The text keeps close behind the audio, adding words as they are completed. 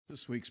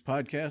This week's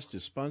podcast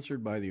is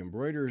sponsored by the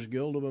Embroiderers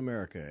Guild of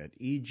America at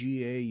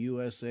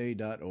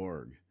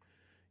egausa.org.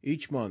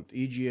 Each month,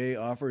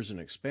 EGA offers an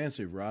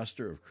expansive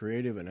roster of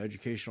creative and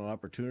educational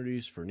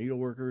opportunities for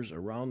needleworkers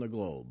around the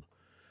globe.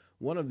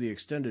 One of the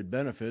extended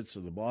benefits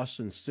of the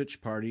Boston Stitch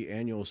Party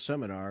annual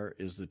seminar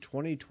is the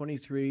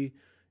 2023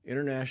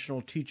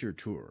 International Teacher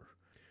Tour.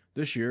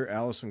 This year,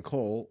 Allison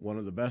Cole, one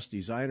of the best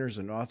designers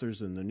and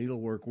authors in the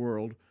needlework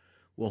world,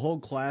 will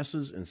hold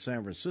classes in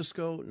San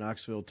Francisco,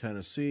 Knoxville,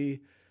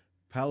 Tennessee,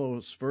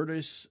 Palos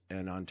Verdes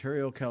and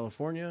Ontario,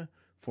 California,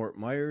 Fort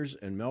Myers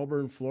and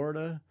Melbourne,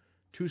 Florida,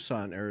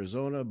 Tucson,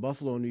 Arizona,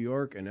 Buffalo, New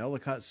York, and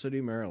Ellicott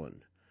City,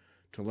 Maryland.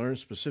 To learn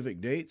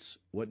specific dates,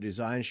 what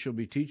designs she'll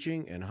be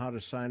teaching, and how to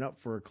sign up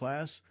for a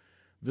class,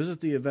 visit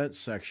the events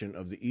section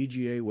of the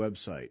EGA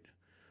website.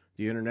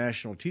 The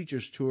International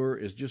Teachers Tour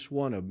is just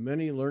one of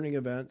many learning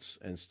events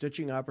and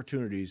stitching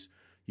opportunities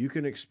you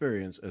can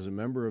experience as a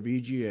member of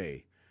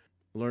EGA.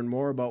 Learn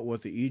more about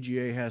what the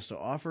EGA has to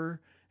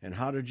offer and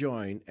how to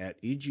join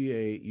at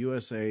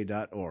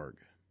egausa.org.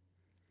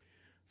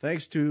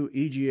 Thanks to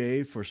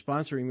EGA for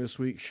sponsoring this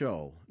week's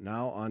show.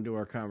 Now on to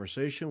our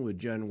conversation with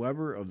Jen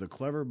Weber of the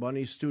Clever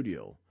Bunny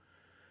Studio.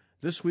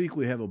 This week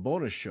we have a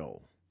bonus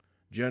show.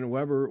 Jen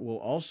Weber will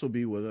also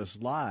be with us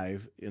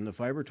live in the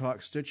Fiber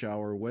Talk Stitch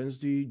Hour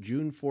Wednesday,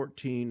 June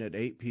 14 at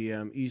 8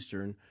 p.m.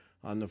 Eastern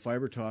on the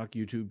Fiber Talk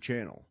YouTube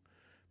channel.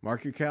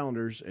 Mark your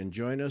calendars and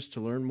join us to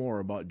learn more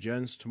about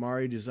Jen's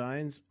Tamari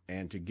designs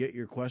and to get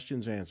your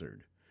questions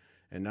answered.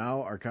 And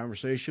now our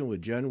conversation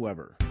with Jen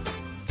Weber.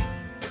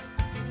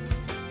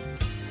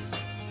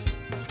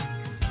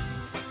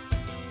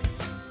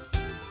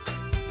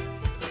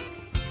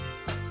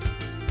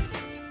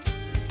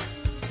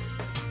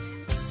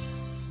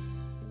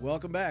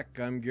 Welcome back.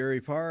 I'm Gary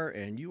Parr,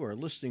 and you are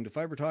listening to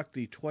Fiber Talk,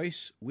 the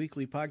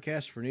twice-weekly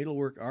podcast for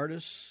needlework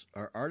artists.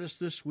 Our artist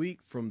this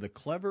week from the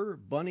Clever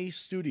Bunny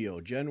Studio,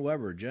 Jen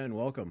Weber. Jen,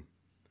 welcome.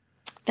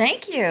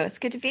 Thank you. It's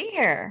good to be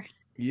here.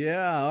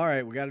 Yeah, all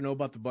right. We got to know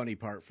about the bunny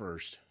part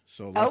first.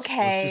 So let's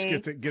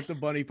just get the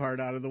bunny part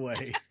out of the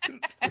way.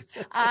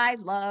 I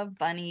love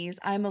bunnies.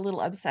 I'm a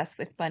little obsessed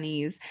with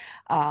bunnies.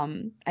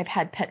 I've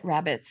had pet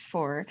rabbits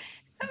for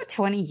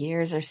 20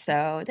 years or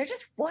so. They're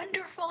just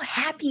wonderful,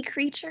 happy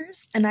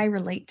creatures, and I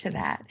relate to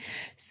that.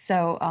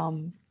 So,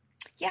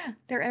 yeah,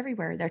 they're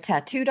everywhere. They're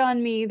tattooed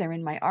on me. They're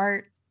in my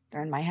art.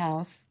 They're in my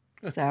house.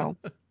 So,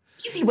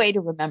 easy way to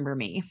remember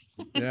me.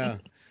 Yeah.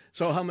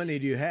 So how many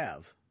do you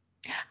have?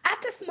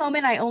 At this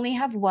moment, I only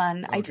have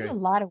one. Okay. I do a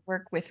lot of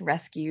work with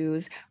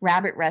rescues,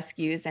 rabbit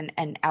rescues,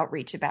 and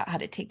outreach about how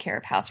to take care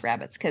of house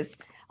rabbits because,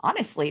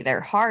 honestly, they're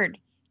hard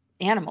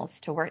animals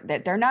to work.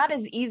 They're not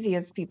as easy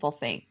as people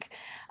think.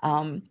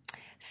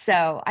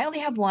 So I only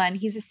have one.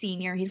 He's a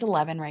senior. He's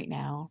 11 right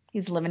now.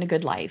 He's living a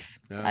good life.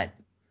 Yeah.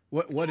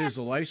 What is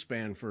the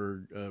lifespan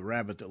for a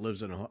rabbit that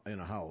lives in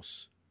a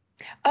house?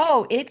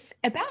 Oh, it's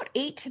about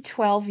 8 to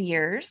 12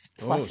 years,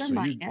 plus or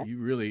minus. You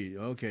really,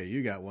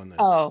 you got one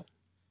that's... Oh,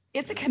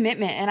 it's a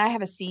commitment, and I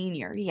have a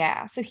senior,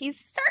 yeah. So he's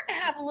starting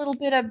to have a little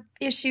bit of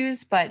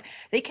issues, but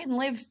they can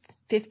live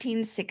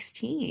 15,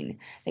 16.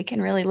 They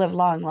can really live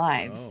long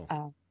lives.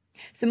 Oh.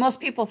 So most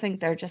people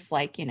think they're just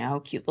like,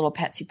 cute little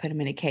pets. You put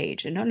them in a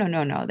cage. And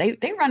no.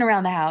 They run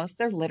around the house.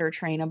 They're litter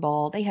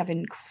trainable. They have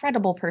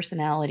incredible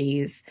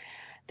personalities.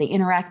 They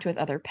interact with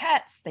other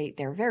pets.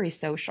 They're very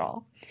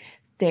social.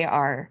 They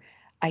are,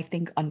 I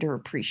think,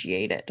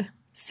 underappreciated.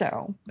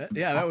 So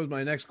yeah, that was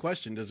my next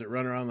question. Does it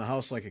run around the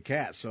house like a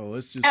cat? So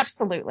let's just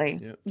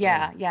absolutely,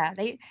 yeah.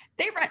 They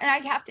run,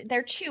 and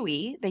they're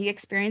chewy. They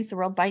experience the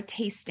world by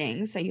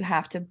tasting. So you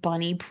have to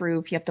bunny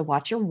proof. You have to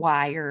watch your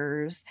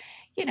wires,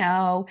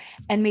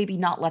 and maybe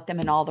not let them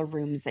in all the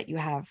rooms that you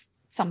have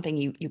something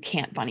you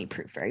can't bunny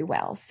proof very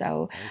well.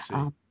 So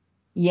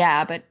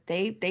yeah, but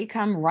they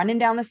come running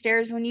down the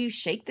stairs when you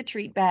shake the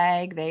treat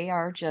bag. They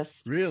are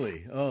just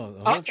really the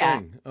whole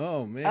thing.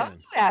 Oh man, oh,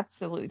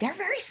 absolutely. They're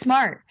very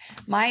smart.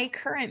 My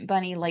current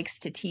bunny likes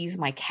to tease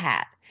my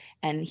cat,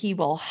 and he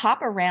will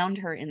hop around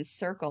her in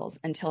circles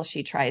until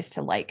she tries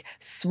to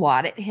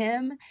swat at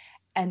him,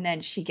 and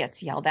then she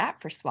gets yelled at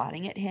for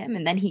swatting at him,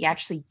 and then he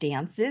actually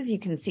dances. You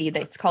can see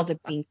that it's called a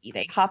binky.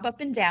 They hop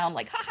up and down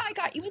like, "Ha ha, I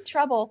got you in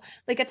trouble,"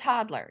 like a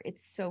toddler.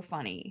 It's so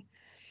funny.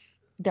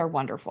 They're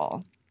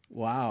wonderful.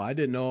 Wow, I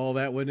didn't know all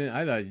that went in.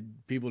 I thought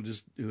people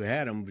who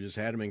had them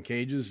had them in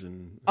cages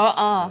and.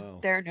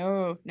 They're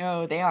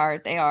no, they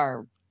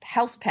are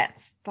house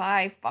pets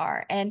by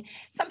far. And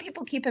some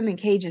people keep them in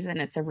cages,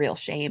 and it's a real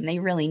shame. They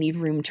really need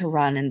room to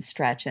run and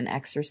stretch and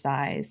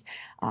exercise,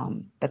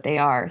 but they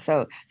are.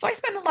 So I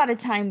spend a lot of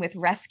time with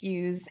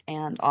rescues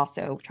and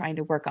also trying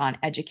to work on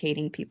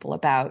educating people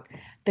about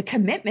the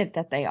commitment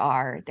that they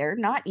are. They're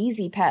not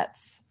easy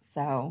pets.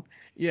 So.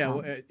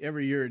 Yeah,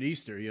 every year at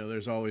Easter,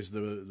 there's always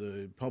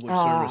the public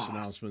service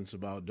announcements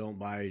about don't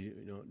buy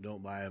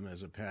them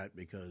as a pet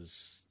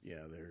because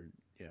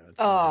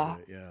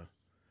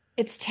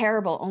it's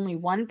terrible. Only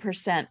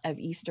 1% of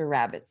Easter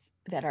rabbits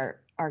that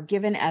are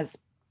given as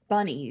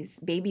bunnies,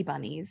 baby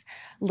bunnies,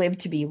 live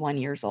to be 1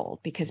 year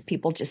old because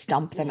people just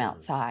dump them Whoa.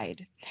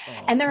 outside.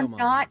 Oh, And they're come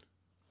not, on.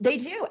 they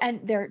do.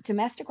 And their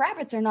domestic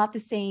rabbits are not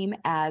the same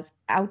as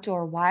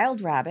outdoor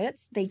wild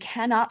rabbits. They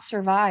cannot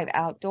survive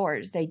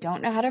outdoors. They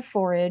don't know how to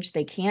forage.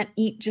 They can't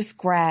eat just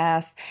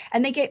grass,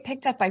 and they get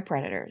picked up by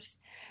predators.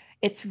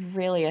 It's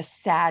really a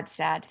sad,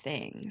 sad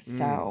thing. Mm.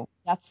 So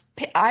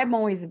I'm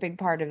always a big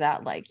part of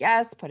that. Like,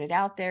 yes, put it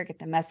out there, get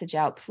the message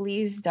out.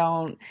 Please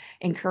don't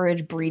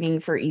encourage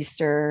breeding for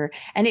Easter.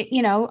 And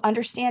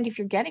understand if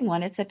you're getting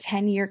one, it's a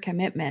 10-year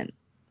commitment.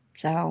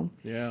 So,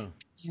 Yeah.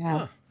 yeah.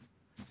 Huh.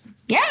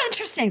 Yeah,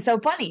 interesting. So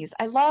bunnies,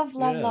 I love,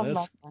 love, Yeah, love, that's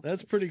love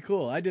that's bunnies. pretty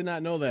cool. I did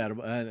not know that.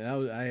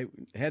 I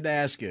had to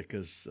ask you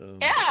because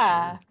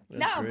Yeah. No,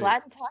 that's I'm great. glad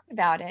to talk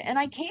about it. And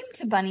I came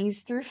to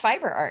bunnies through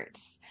fiber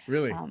arts.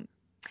 Really. Um,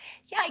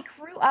 Yeah, I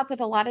grew up with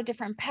a lot of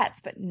different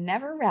pets, but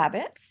never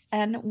rabbits.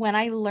 And when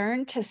I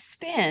learned to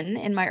spin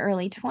in my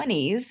early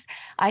 20s,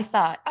 I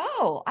thought,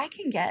 oh, I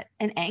can get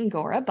an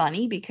Angora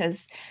bunny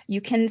because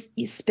you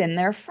spin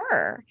their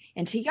fur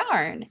into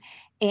yarn.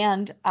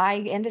 And I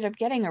ended up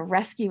getting a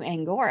rescue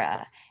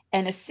Angora.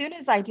 And as soon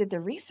as I did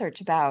the research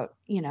about,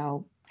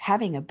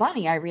 having a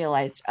bunny, I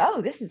realized,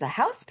 oh, this is a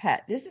house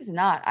pet. This is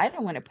not, I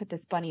don't want to put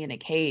this bunny in a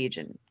cage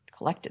and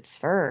collect its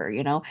fur.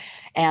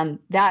 And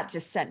that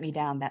just sent me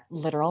down that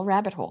literal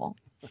rabbit hole.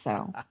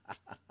 So,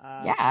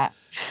 yeah,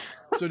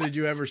 So did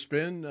you ever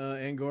spin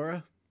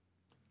Angora?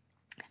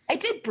 I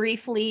did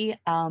briefly.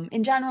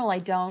 In general, I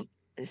don't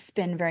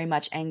spin very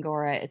much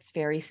Angora. It's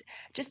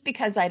just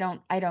because I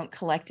don't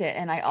collect it.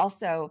 And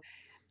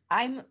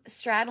I'm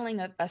straddling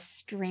a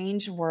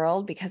strange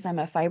world because I'm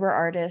a fiber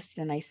artist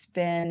and I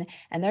spin.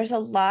 And there's a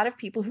lot of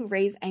people who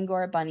raise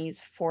Angora bunnies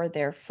for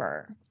their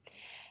fur.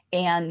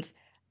 And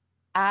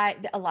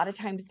a lot of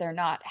times they're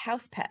not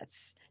house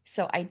pets.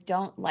 So I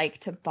don't like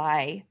to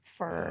buy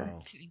fur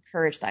Wow. to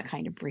encourage that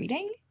kind of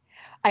breeding.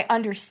 I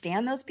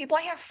understand those people.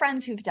 I have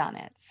friends who've done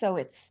it.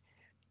 So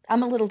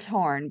I'm a little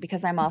torn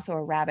because I'm also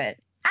a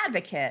rabbit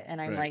advocate.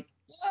 And I'm Right. like,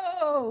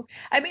 whoa.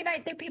 I mean,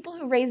 there are people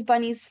who raise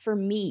bunnies for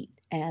meat.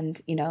 And,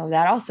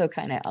 that also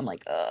I'm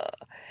like,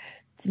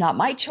 it's not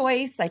my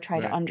choice. I try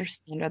to Right.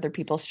 understand other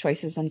people's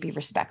choices and be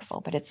respectful,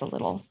 but it's a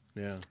little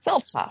Yeah.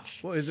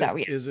 tough. Well, So,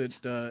 yeah. is it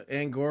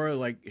Angora,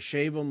 like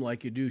shave them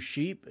like you do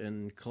sheep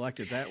and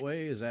collect it that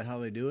way? Is that how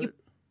they do it?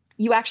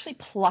 You actually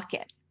pluck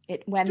it.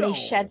 When they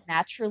shed Oh.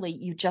 naturally,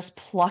 you just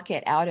pluck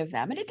it out of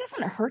them, and it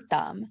doesn't hurt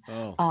them.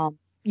 Oh.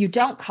 You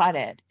don't cut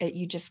it.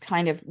 You just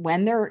kind of,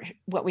 when they're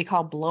what we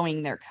call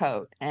blowing their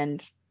coat,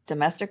 and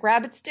domestic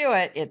rabbits do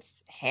it,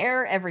 it's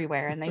hair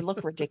everywhere, and they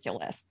look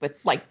ridiculous with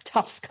like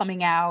tufts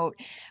coming out.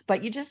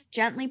 But you just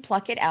gently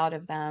pluck it out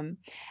of them,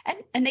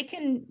 and they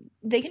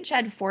can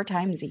shed 4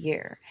 times a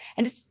year,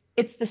 and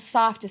it's the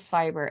softest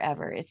fiber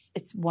ever. It's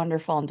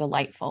wonderful and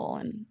delightful,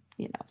 and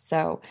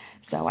so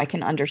I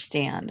can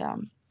understand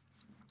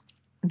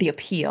the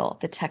appeal.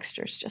 The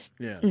texture's just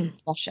Yeah.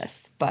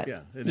 luscious, but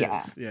Yeah. It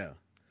yeah, is. Yeah.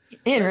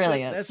 it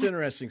really is. That's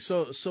interesting.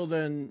 So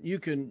then you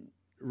can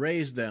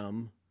raise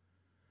them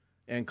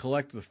and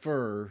collect the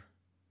fur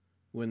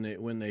when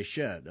they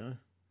shed, huh?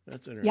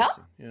 That's Yep,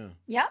 interesting. Yeah.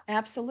 yep,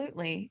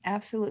 absolutely,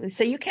 absolutely.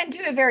 So you can do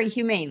it very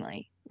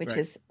humanely, which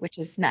Right.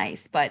 is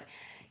nice, but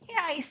yeah,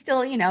 I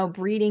still,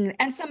 breeding,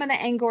 and some of the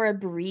Angora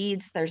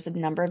breeds, there's a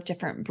number of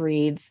different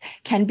breeds,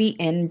 can be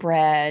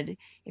inbred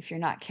if you're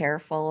not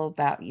careful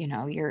about,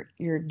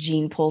 your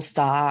gene pool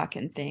stock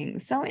and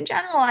things. So in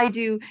general, I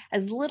do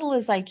as little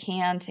as I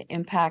can to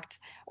impact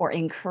or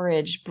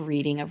encourage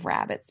breeding of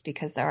rabbits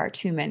because there are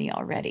too many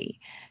already.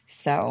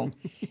 So,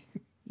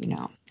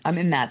 I'm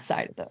in that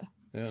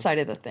Yeah. side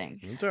of the thing.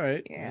 That's all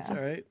right. That's Yeah.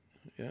 all right.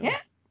 Yeah. Yeah.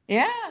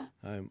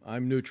 Yeah.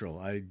 I'm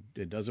neutral.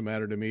 It doesn't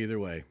matter to me either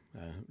way.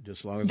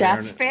 Just as long as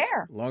That's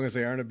fair. long as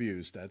they aren't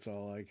abused, that's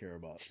all I care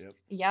about. Yep.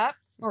 Yep.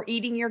 Or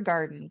eating your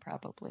garden,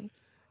 probably.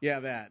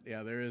 Yeah, that.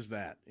 Yeah, there is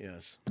that.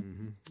 Yes.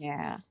 Mm-hmm.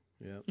 Yeah.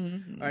 Yep.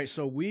 Hmm. All right.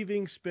 So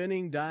weaving,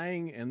 spinning,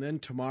 dyeing, and then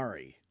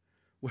tamari.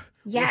 Where,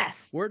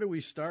 Yes. where do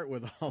we start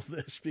with all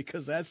this?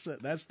 Because that's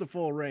the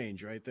full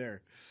range right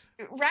there.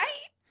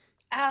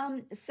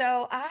 Right.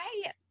 So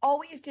I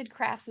always did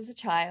crafts as a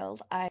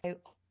child. I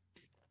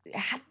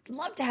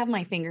loved to have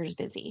my fingers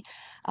busy.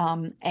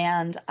 And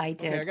I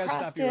Okay, I did got to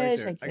cross stop you right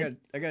stitch. there.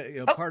 I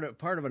got Oh,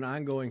 part of an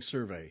ongoing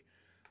survey.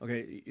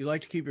 Okay, you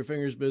like to keep your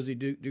fingers busy,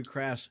 do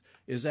crafts.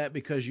 Is that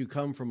because you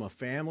come from a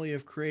family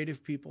of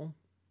creative people,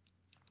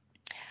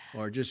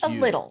 or just a you?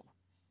 little.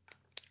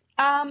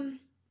 Um,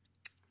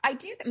 I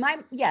do. My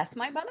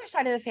mother's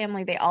side of the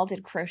family, they all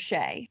did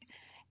crochet,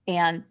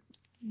 and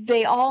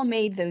they all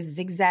made those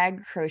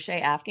zigzag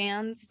crochet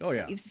afghans Oh that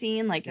yeah. you've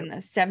seen like in Yep.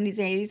 the 70s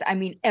and 80s. I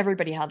mean,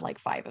 everybody had like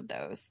 5 of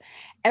those.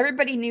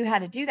 Everybody knew how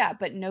to do that,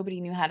 but nobody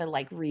knew how to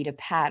like read a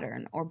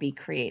pattern or be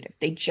creative.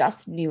 They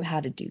just knew how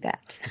to do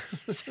that.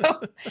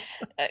 So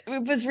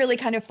it was really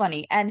kind of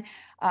funny. And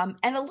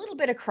a little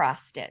bit of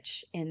cross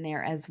stitch in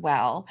there as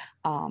well.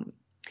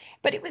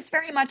 But it was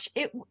very much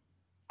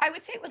I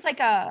would say it was like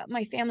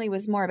my family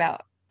was more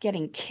about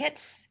getting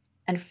kits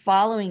and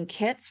following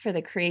kits for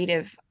the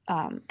creative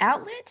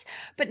outlet,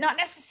 but not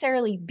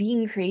necessarily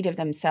being creative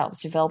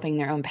themselves, developing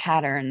their own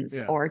patterns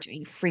Yeah. or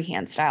doing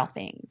freehand style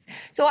things.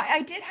 So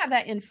I did have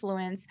that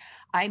influence.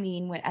 I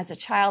mean, as a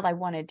child, I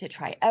wanted to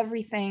try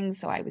everything.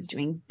 So I was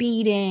doing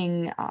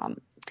beading.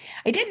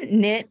 I didn't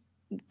knit.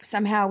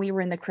 Somehow we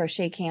were in the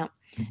crochet camp,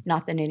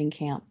 not the knitting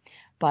camp.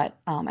 But,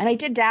 and I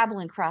did dabble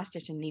in cross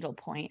stitch and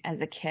needlepoint as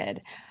a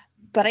kid.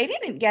 But I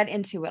didn't get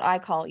into what I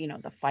call,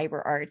 the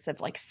fiber arts of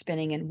like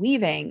spinning and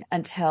weaving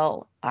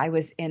until I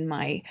was in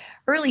my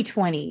early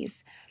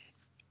 20s.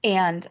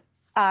 And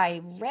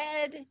I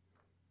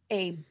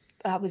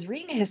was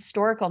reading a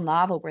historical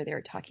novel where they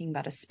were talking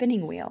about a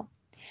spinning wheel.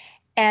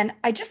 And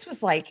I just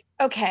was like,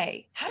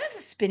 okay, how does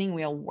a spinning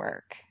wheel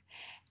work?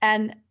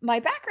 And my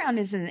background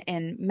is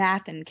in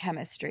math and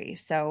chemistry.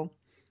 So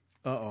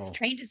I was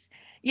trained as,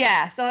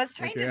 so I was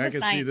trained as a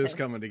scientist. I can see this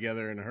coming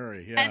together in a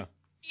hurry.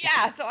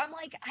 Yeah. So I'm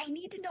like, I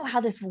need to know how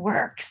this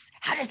works.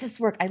 How does this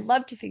work? I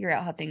love to figure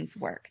out how things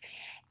work.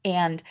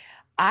 And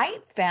I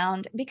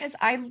found, because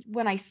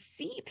when I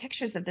see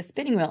pictures of the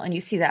spinning wheel and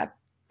you see that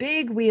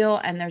big wheel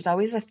and there's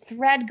always a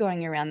thread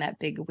going around that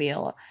big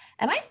wheel,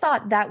 and I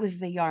thought that was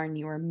the yarn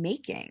you were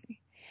making.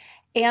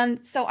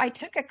 And so I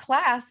took a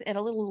class at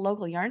a little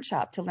local yarn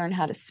shop to learn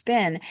how to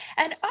spin,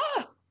 and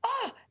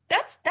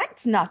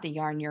that's not the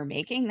yarn you're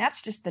making.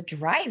 That's just the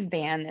drive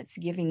band that's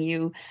giving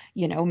you,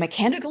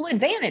 mechanical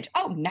advantage.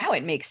 Oh, now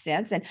it makes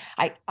sense. And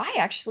I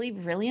actually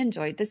really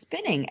enjoyed the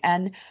spinning.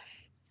 And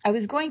I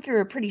was going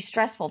through a pretty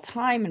stressful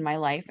time in my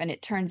life. And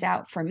it turns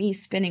out for me,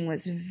 spinning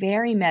was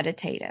very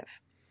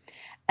meditative.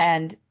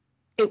 And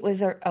it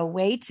was a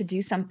way to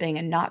do something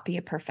and not be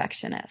a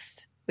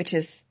perfectionist, which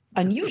is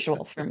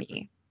unusual for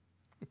me.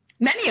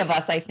 Many of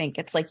us, I think,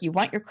 it's like you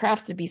want your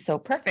crafts to be so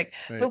perfect.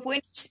 Right. But when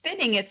you're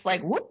spinning, it's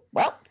like, whoop,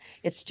 well,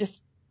 it's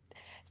just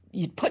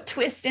you put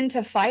twist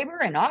into fiber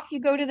and off you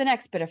go to the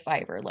next bit of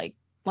fiber. Like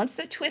once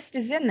the twist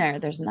is in there,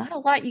 there's not a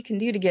lot you can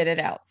do to get it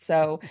out.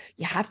 So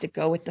you have to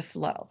go with the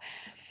flow.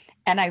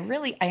 And I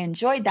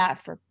enjoyed that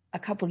for a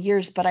couple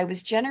years, but I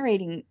was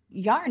generating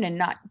yarn and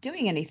not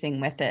doing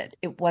anything with it.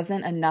 It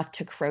wasn't enough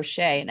to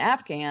crochet an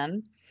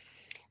Afghan.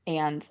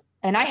 And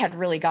I had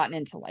really gotten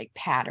into like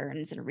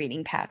patterns and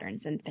reading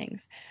patterns and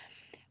things.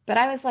 But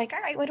I was like,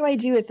 all right, what do I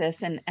do with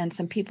this? And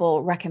some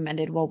people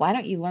recommended, well, why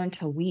don't you learn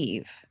to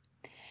weave?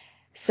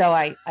 So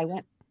I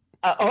went,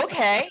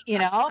 okay,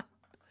 Yeah,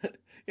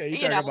 you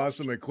talk about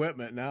some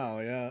equipment now,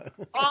 yeah.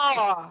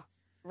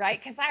 Right,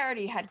 because I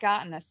already had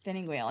gotten a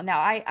spinning wheel. Now,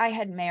 I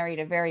had married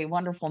a very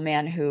wonderful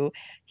man who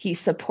he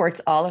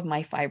supports all of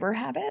my fiber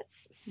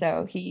habits.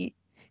 So he's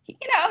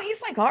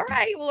like, all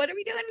right, well, what are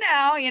we doing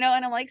now? And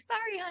I'm like,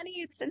 sorry,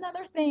 honey, it's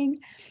another thing.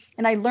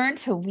 And I learned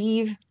to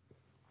weave,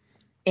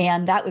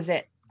 and that was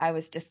it. I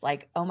was just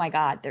like, oh my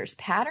God, there's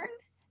pattern,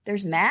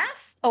 there's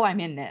math. Oh, I'm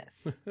in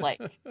this.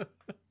 Like,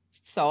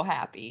 so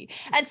happy.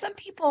 And some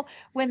people,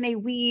 when they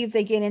weave,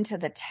 they get into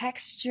the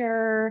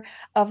texture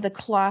of the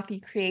cloth you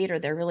create, or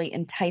they're really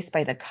enticed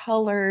by the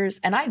colors.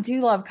 And I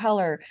do love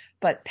color,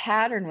 but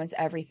pattern was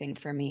everything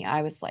for me.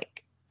 I was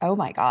like, oh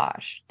my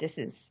gosh, this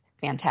is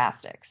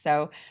fantastic.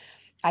 So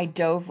I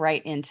dove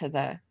right into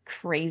the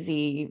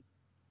crazy,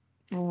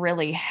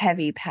 really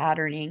heavy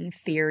patterning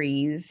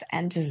theories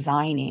and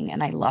designing,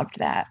 and I loved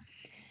that.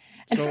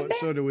 And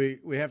so do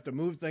we have to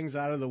move things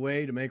out of the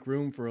way to make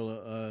room for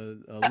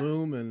a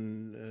loom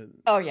and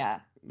oh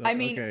yeah. I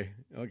mean,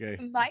 okay.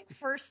 My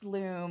first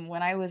loom,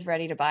 when I was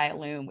ready to buy a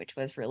loom, which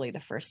was really the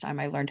first time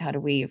I learned how to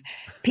weave,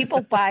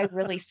 people buy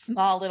really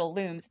small little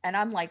looms. And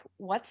I'm like,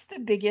 what's the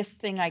biggest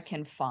thing I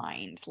can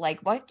find?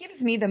 Like, what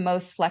gives me the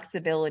most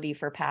flexibility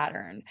for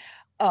pattern?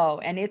 Oh,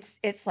 and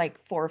it's like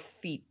 4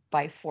 feet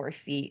by 4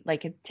 feet.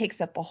 Like it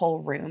takes up a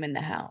whole room in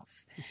the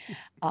house.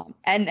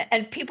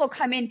 And people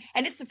come in,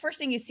 and it's the first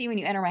thing you see when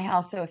you enter my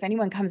house. So if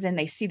anyone comes in,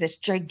 they see this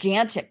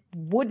gigantic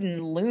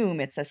wooden loom.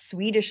 It's a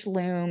Swedish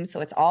loom,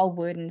 so it's all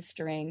wood and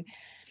string.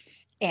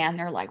 And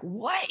they're like,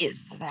 what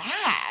is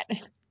that?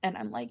 And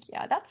I'm like,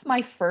 yeah, that's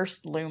my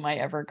first loom I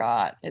ever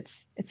got.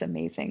 It's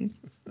amazing.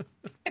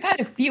 I've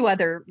had a few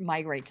other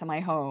migrate to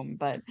my home,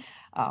 but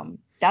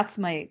that's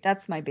my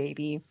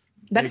baby.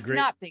 But it's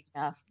not big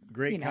enough.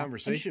 Great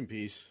conversation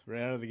piece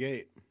right out of the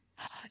gate.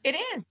 It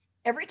is.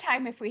 Every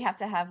time if we have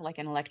to have like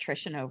an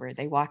electrician over,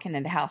 they walk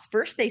into the house.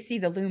 First they see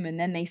the loom, and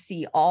then they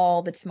see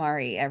all the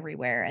tamari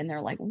everywhere. And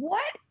they're like,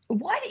 what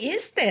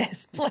is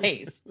this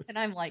place? And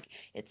I'm like,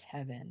 it's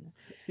heaven.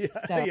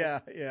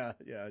 Yeah.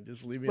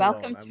 Just leave me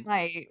welcome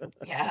alone.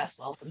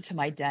 Welcome to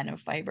my den of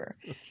fiber.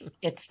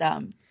 It's so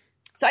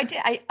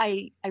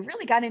I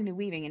really got into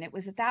weaving, and it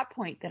was at that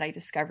point that I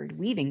discovered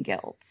weaving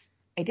guilds.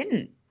 I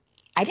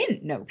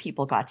didn't know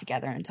people got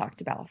together and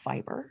talked about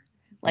fiber.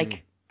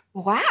 Like,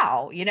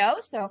 wow,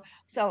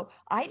 so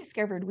I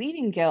discovered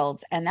weaving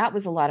guilds, and that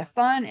was a lot of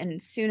fun.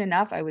 And soon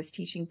enough, I was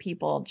teaching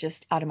people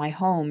just out of my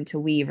home to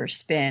weave or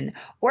spin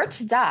or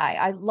to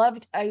dye.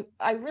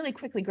 I really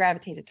quickly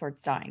gravitated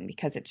towards dyeing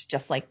because it's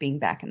just like being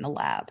back in the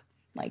lab.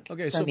 Like,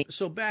 okay,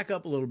 so back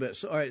up a little bit.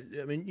 So, all right,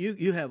 I mean,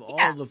 you have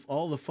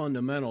all the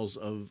fundamentals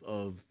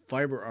of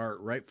fiber art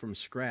right from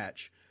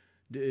scratch.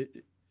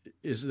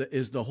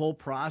 is the whole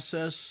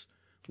process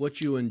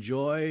what you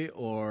enjoy,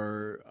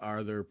 or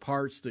are there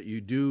parts that you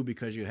do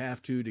because you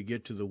have to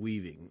get to the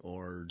weaving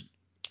or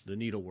the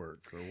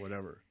needlework or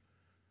whatever?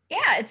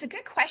 Yeah, it's a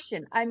good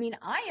question. I mean,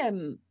 I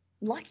am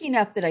lucky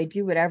enough that I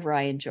do whatever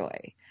I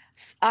enjoy.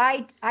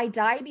 I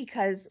dye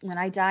because when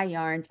I dye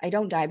yarns, I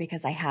don't dye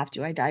because I have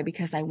to. I dye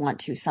because I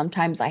want to.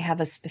 Sometimes I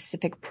have a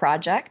specific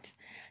project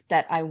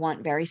that I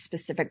want very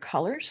specific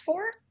colors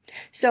for.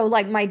 So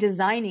like my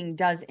designing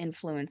does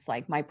influence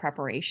like my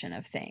preparation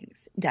of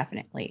things,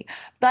 definitely.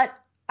 But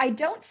I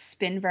don't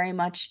spin very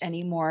much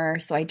anymore,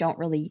 so I don't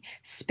really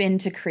spin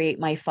to create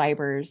my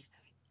fibers.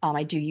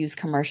 I do use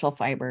commercial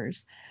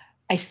fibers.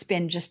 I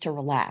spin just to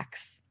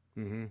relax.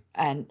 Mm-hmm.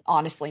 And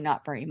honestly,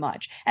 not very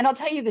much. And I'll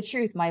tell you the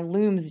truth, my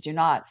looms do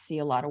not see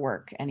a lot of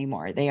work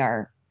anymore. They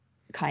are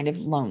kind of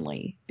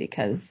lonely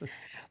because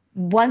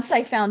once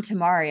I found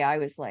Tamari, I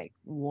was like,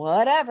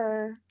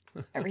 whatever.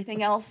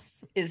 Everything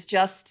else is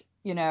just,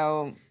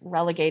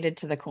 relegated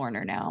to the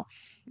corner now.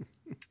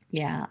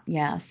 Yeah,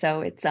 yeah.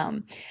 So it's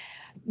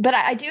but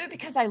I do it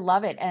because I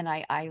love it, and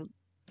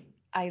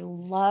I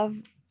love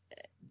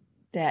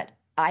that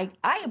I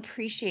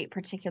appreciate,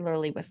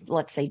 particularly with,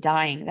 let's say,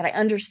 dyeing, that I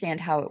understand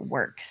how it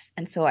works.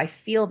 And so I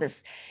feel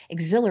this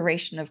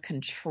exhilaration of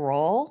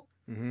control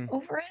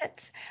over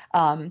it.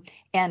 And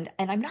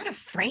I'm not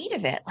afraid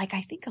of it. Like,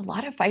 I think a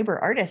lot of fiber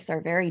artists are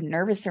very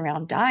nervous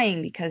around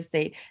dyeing because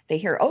they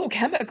hear, oh,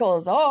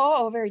 chemicals,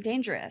 oh, very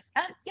dangerous.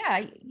 And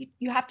yeah,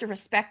 you have to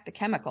respect the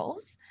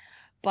chemicals,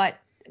 but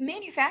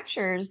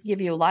manufacturers give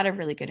you a lot of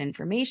really good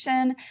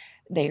information.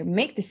 They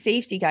make the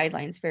safety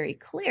guidelines very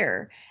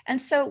clear.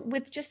 And so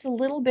with just a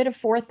little bit of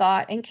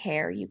forethought and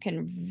care, you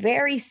can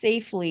very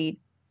safely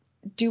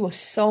do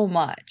so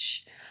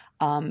much,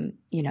 and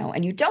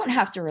you don't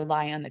have to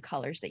rely on the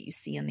colors that you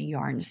see in the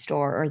yarn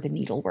store or the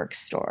needlework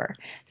store.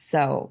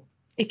 So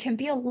it can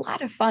be a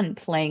lot of fun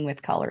playing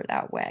with color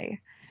that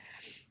way.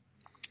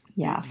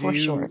 Yeah, for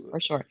sure.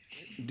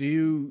 Do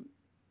you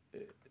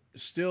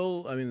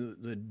still, I mean,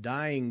 the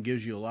dyeing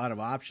gives you a lot of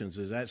options.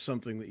 Is that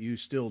something that you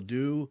still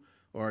do,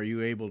 or are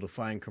you able to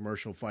find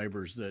commercial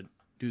fibers that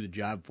do the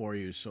job for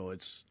you, so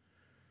it's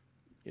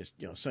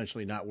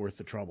essentially not worth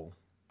the trouble?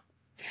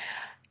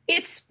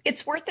 It's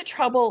worth the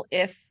trouble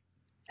if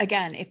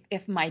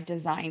my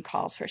design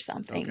calls for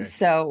something. Okay.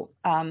 So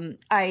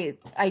I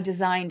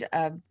designed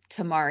a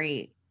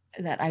Tamari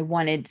that I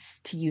wanted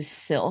to use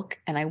silk,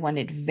 and I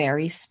wanted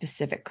very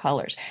specific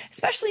colors,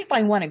 especially if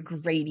I want a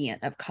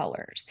gradient of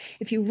colors.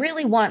 If you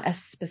really want a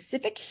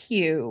specific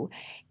hue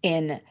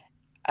in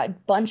a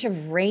bunch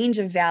of range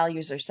of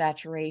values or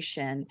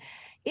saturation,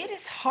 it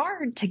is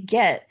hard to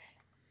get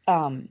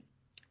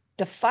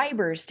the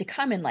fibers to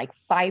come in like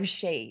 5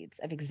 shades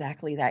of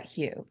exactly that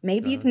hue.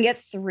 Maybe you can get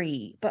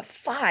 3, but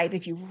 5,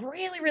 if you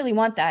really, really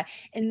want that.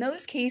 In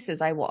those cases,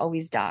 I will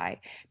always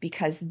dye,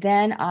 because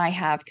then I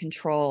have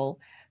control.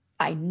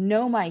 I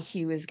know my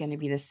hue is going to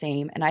be the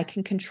same, and I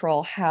can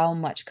control how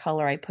much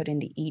color I put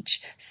into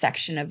each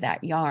section of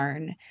that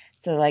yarn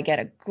so that I get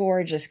a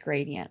gorgeous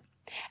gradient.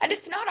 And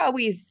it's not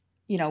always,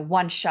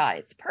 one shot.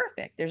 It's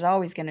perfect. There's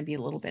always going to be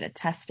a little bit of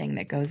testing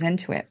that goes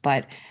into it.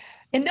 But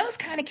in those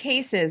kind of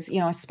cases,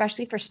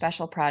 especially for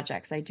special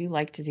projects, I do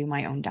like to do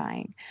my own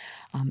dyeing.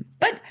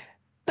 But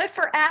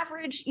for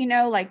average,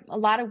 like a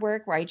lot of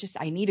work where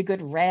I need a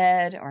good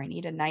red or I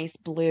need a nice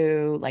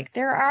blue, like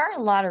there are a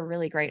lot of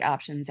really great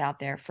options out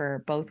there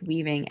for both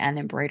weaving and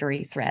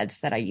embroidery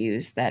threads that I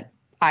use, that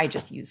I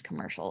just use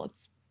commercial.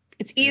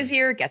 It's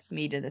easier, gets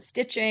me to the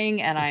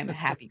stitching, and I'm a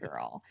happy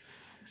girl.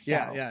 So.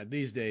 Yeah.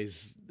 These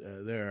days,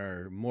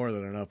 there are more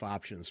than enough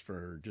options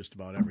for just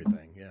about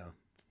everything. Yeah.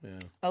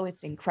 Oh,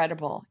 it's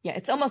incredible. Yeah,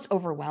 it's almost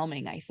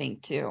overwhelming, I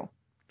think, too.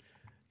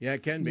 Yeah,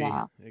 it can be.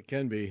 Yeah. It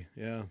can be.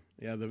 Yeah.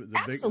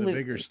 The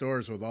bigger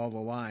stores with all the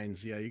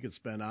lines. Yeah, you could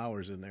spend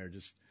hours in there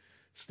just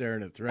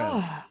staring at threads.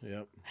 Oh.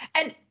 Yep.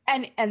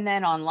 And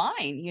then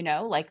online,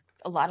 like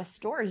a lot of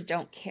stores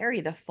don't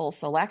carry the full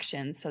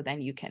selection. So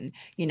then you can,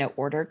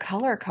 order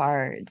color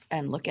cards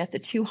and look at the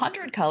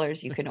 200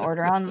 colors you can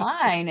order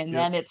online. And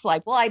then it's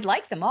like, well, I'd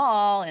like them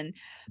all. And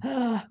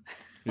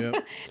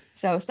Yep.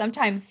 So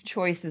sometimes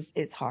choice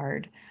is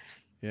hard.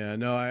 Yeah,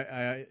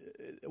 no,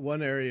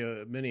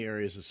 many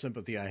areas of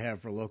sympathy I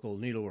have for local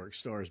needlework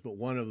stores, but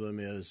one of them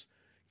is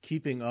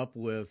keeping up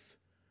with,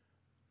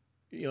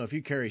 if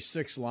you carry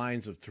 6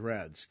 lines of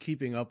threads,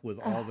 keeping up with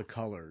all the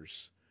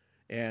colors,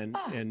 and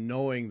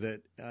knowing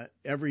that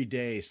every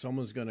day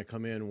someone's going to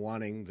come in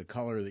wanting the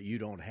color that you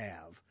don't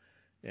have.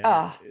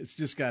 And it's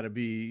just got to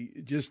be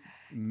just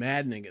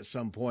maddening at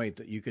some point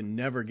that you can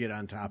never get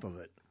on top of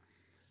it.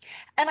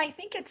 And I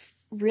think it's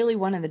really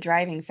one of the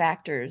driving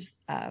factors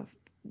of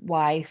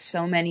why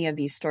so many of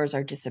these stores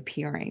are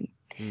disappearing.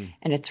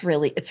 And it's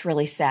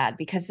really sad,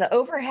 because the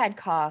overhead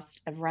cost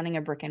of running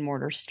a brick and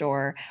mortar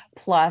store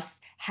plus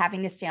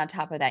having to stay on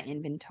top of that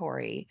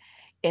inventory,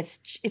 it's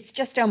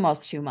just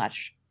almost too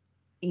much,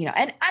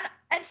 and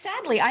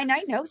sadly, I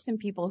know some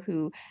people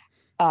who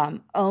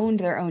owned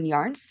their own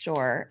yarn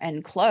store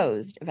and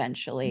closed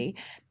eventually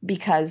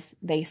because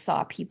they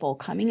saw people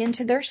coming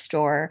into their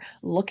store,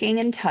 looking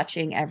and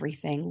touching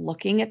everything,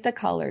 looking at the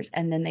colors,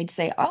 and then they'd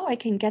say, "Oh, I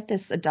can get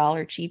this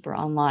 $1 cheaper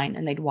online,"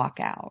 and they'd walk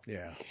out.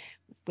 Yeah.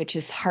 Which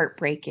is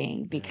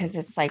heartbreaking because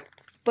it's like,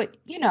 but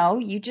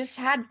you just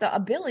had the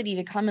ability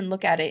to come and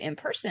look at it in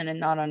person and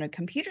not on a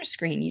computer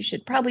screen. You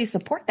should probably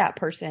support that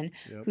person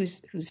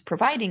who's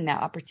providing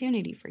that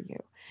opportunity for you.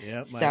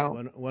 Yeah,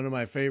 so one of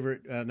my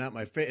favorite,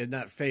 not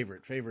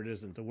favorite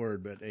isn't the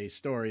word, but a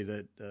story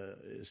that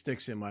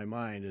sticks in my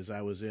mind is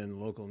I was in a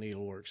local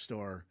needlework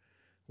store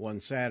one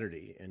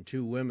Saturday, and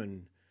two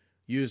women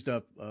used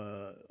up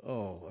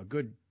a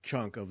good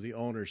chunk of the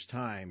owner's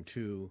time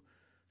to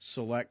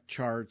select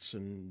charts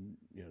and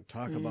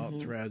talk about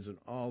threads and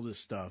all this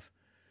stuff,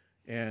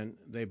 and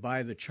they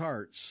buy the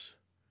charts,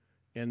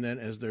 and then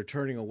as they're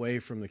turning away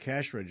from the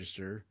cash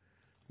register,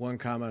 one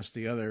comments to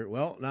the other,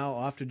 "Well, now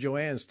off to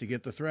Joann's to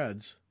get the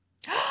threads."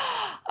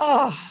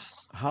 Oh,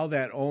 how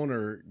that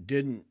owner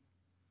didn't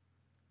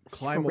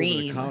climb over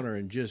the counter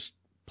and just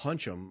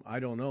punch them, I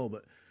don't know,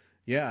 but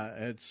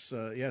it's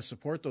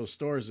support those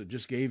stores that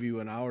just gave you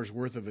an hour's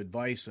worth of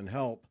advice and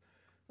help.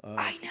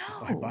 I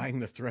know. By buying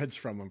the threads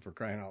from them, for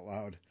crying out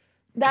loud.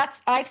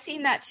 I've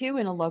seen that too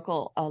in a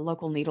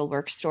local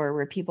needlework store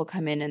where people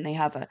come in and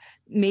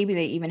maybe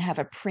they even have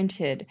a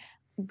printed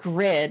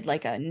grid,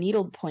 like a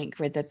needlepoint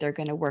grid that they're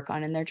going to work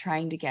on, and they're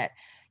trying to get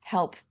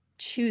help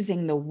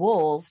choosing the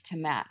wools to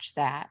match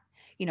that,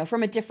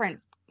 from a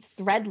different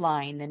thread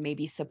line than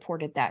maybe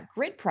supported that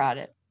grid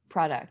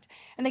product.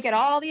 And they get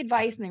all the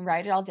advice and they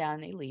write it all down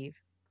and they leave.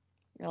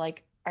 You're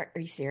like, are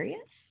you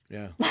serious?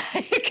 Yeah.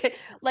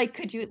 Like,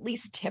 could you at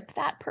least tip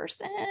that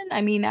person?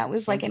 I mean, that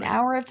was like an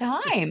hour of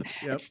time.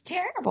 Yep. It's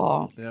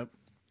terrible. Yep.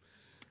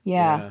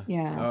 Yeah.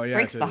 Oh, yeah.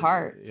 Breaks the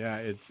heart. Yeah.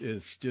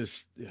 It's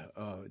just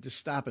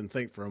stop and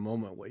think for a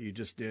moment what you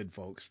just did,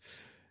 folks.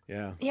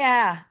 Yeah.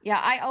 Yeah.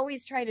 I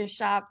always try to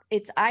shop.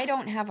 I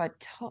don't have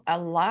a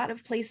lot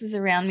of places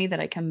around me that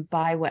I can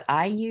buy what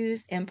I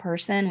use in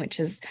person,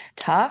 which is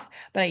tough,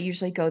 but I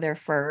usually go there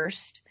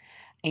first.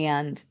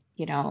 And,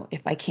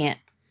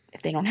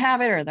 if they don't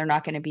have it or they're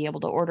not going to be able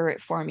to order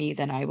it for me,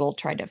 then I will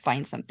try to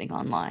find something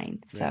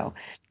online. So,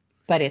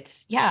 but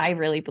I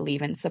really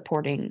believe in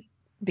supporting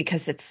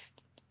because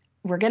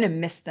we're going to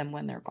miss them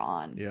when they're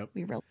gone. Yep.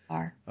 We really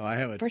are. Oh, I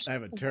have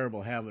a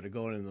terrible habit of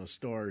going in those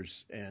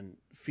stores and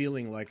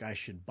feeling like I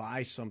should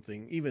buy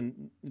something,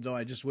 even though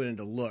I just went in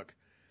to look.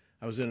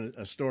 I was in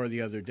a store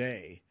the other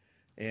day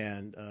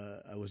and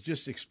I was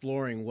just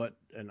exploring what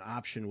an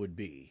option would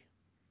be.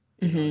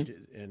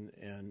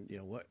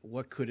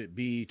 What could it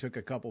be? Took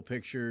a couple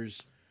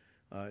pictures,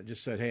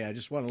 just said, "Hey, I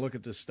just want to look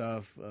at this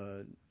stuff."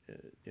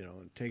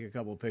 Take a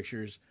couple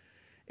pictures,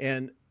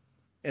 and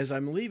as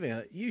I'm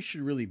leaving, you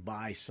should really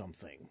buy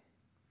something.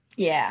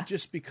 Yeah.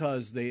 Just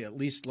because they at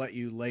least let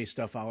you lay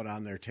stuff out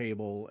on their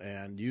table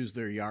and use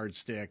their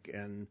yardstick,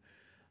 and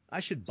I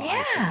should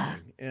buy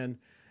something. And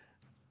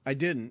I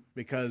didn't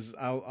because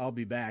I'll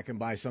be back and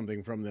buy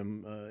something from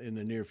them in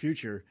the near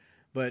future.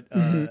 But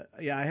I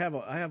have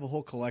a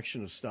whole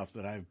collection of stuff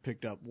that I've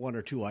picked up, one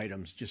or two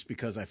items, just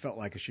because I felt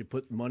like I should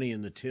put money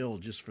in the till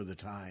just for the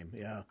time.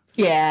 Yeah.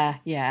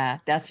 Yeah.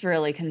 That's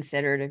really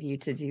considerate of you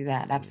to do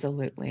that.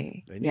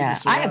 Absolutely. Yeah.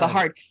 I have a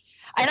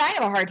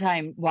hard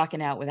time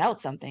walking out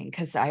without something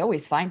because I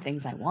always find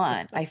things I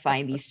want. I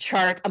find these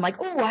charts. I'm like,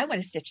 oh, I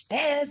want to stitch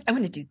this. I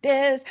want to do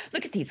this.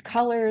 Look at these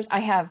colors. I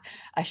have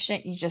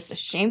just a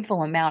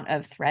shameful amount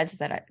of threads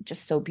that are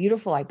just so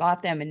beautiful. I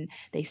bought them and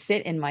they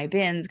sit in my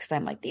bins because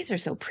I'm like, these are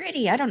so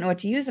pretty. I don't know what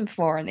to use them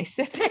for. And they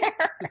sit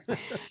there.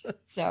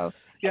 So,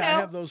 I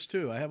have those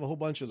too. I have a whole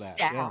bunch of that.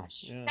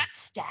 Stash. Yeah. That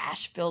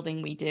stash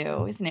building we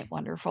do. Isn't it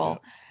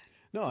wonderful? Yeah.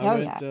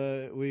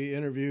 No, we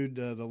interviewed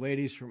the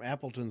ladies from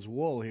Appleton's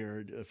Wool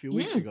here a few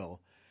weeks ago,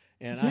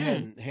 and I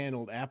hadn't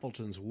handled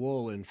Appleton's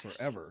Wool in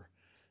forever.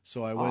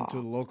 So I went to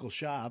the local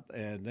shop,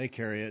 and they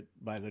carry it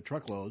by the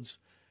truckloads,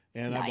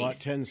 and I bought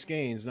 10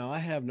 skeins. Now, I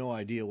have no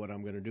idea what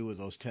I'm going to do with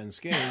those 10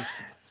 skeins.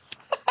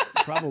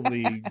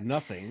 Probably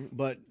nothing,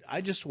 but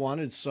I just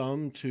wanted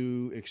some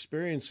to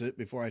experience it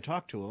before I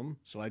talked to them,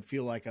 so I'd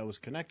feel like I was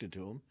connected to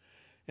them.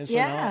 And so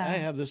now I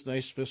have this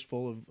nice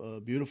fistful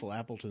of beautiful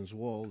Appleton's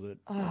wool that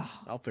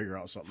I'll figure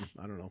out something.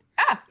 I don't know.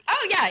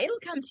 It'll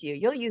come to you.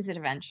 You'll use it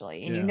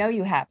eventually, and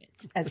you have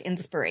it as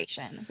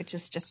inspiration, which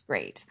is just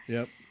great.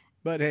 Yep.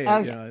 But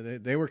hey,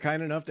 they were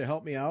kind enough to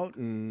help me out,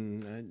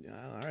 and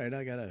all right,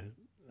 I gotta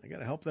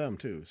help them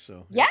too.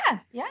 So yeah,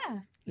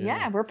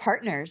 we're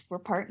partners.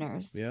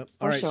 Yep.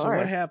 All right. Sure.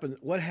 So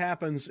what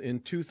happens in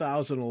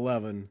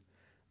 2011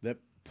 that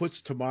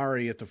puts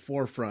Tamari at the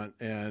forefront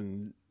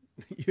and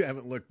you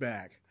haven't looked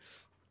back?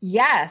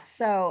 Yes.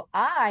 So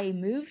I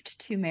moved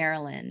to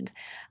Maryland,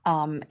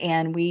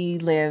 and we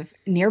live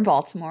near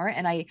Baltimore,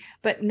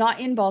 but not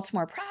in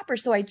Baltimore proper.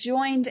 So I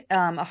joined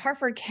a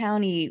Harford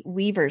County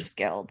Weavers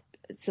Guild.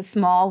 It's a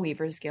small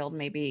Weavers Guild,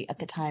 maybe at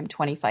the time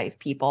 25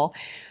 people,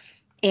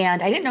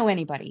 and I didn't know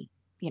anybody.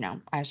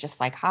 I was just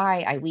like,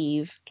 hi, I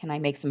weave. Can I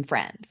make some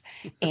friends?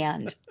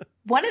 And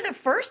one of the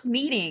first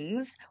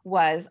meetings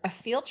was a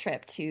field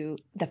trip to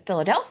the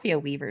Philadelphia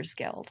Weavers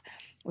Guild,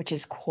 which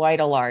is quite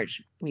a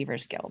large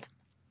Weavers Guild.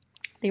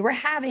 They were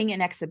having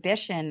an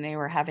exhibition. They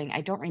were having,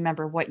 I don't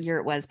remember what year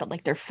it was, but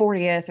like their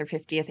 40th or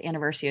 50th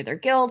anniversary of their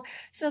guild.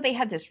 So they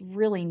had this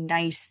really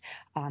nice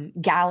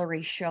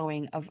gallery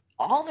showing of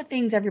all the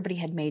things everybody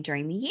had made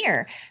during the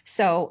year.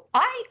 So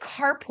I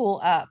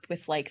carpool up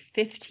with like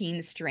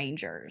 15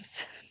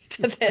 strangers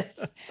to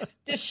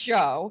this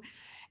show.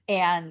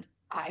 And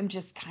I'm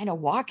just kind of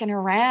walking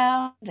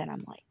around and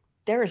I'm like,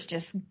 there's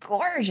just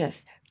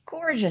gorgeous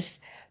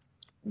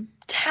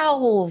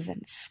towels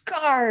and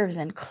scarves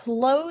and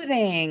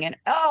clothing and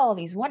all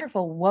these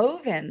wonderful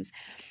wovens.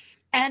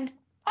 And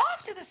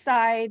off to the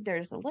side,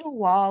 there's a little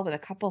wall with a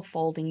couple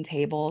folding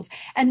tables,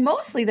 and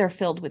mostly they're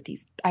filled with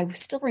these, I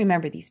still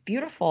remember these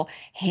beautiful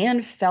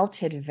hand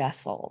felted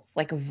vessels,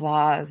 like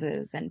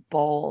vases and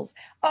bowls.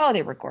 Oh,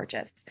 they were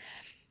gorgeous.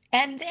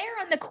 And there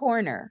on the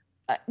corner,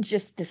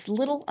 just this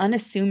little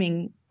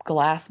unassuming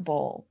glass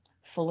bowl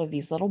full of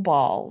these little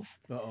balls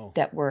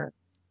that were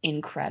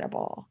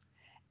incredible.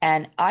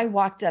 And I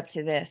walked up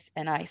to this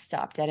and I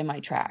stopped dead in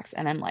my tracks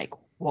and I'm like,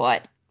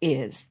 what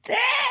is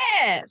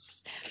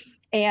this?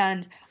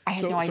 And I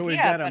had no idea. So we've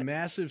got a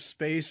massive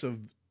space of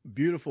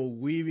beautiful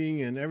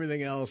weaving and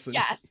everything else. And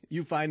yes.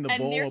 You find the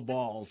bowl of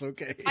balls.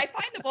 Okay. I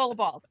find the bowl of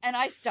balls and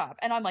I stop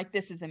and I'm like,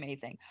 this is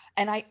amazing.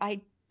 And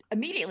I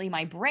immediately,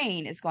 my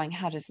brain is going,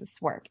 how does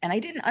this work? And I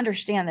didn't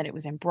understand that it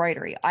was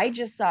embroidery. I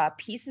just saw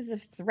pieces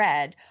of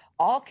thread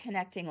all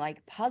connecting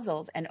like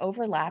puzzles and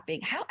overlapping.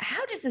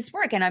 How does this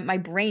work? And my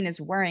brain is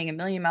whirring a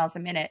million miles a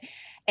minute.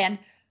 And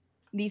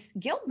these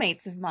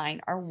guildmates of mine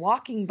are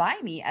walking by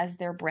me as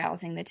they're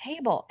browsing the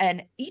table.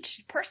 And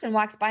each person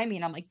walks by me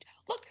and I'm like,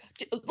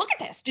 look at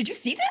this. Did you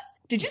see this?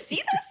 Did you see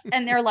this?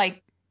 And they're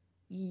like,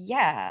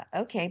 yeah,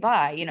 okay,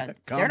 bye.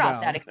 They're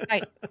not that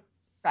excited.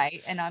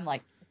 Right. And I'm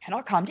like,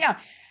 cannot calm down.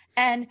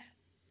 And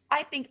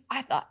I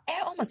thought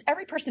almost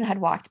every person had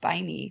walked by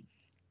me.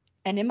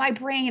 And in my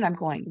brain, I'm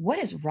going, what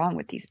is wrong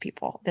with these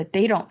people that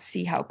they don't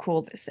see how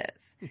cool this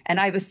is? And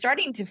I was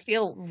starting to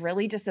feel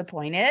really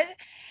disappointed,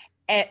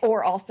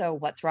 or also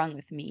what's wrong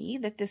with me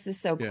that this is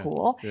so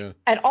cool. Yeah.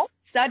 And all of a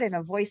sudden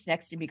a voice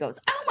next to me goes,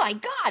 oh my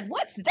God,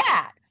 what's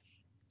that?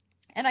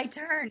 And I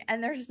turn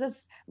and there's this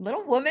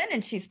little woman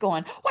and she's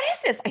going, what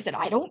is this? I said,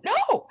 I don't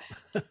know.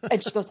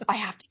 And she goes, I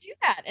have to do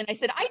that. And I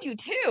said, I do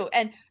too.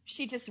 And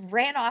she just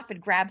ran off and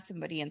grabbed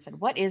somebody and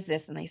said, what is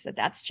this? And they said,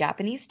 that's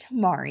Japanese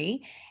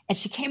tamari. And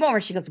she came over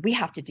and she goes, we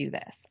have to do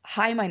this.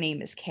 Hi, my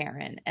name is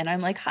Karen. And I'm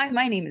like, hi,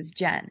 my name is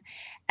Jen.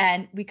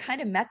 And we kind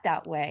of met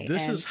that way.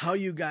 This is how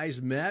you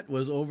guys met,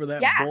 was over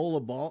that bowl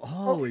of balls?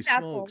 Holy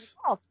smokes.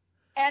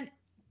 And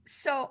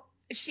so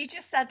she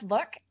just said,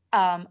 look,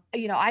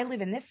 I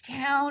live in this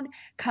town.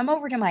 Come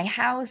over to my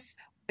house.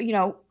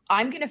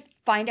 I'm going to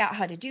find out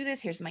how to do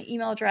this. Here's my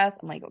email address.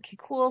 I'm like, okay,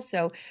 cool.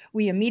 So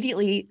we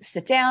immediately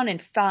sit down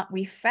and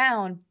we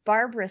found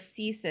Barbara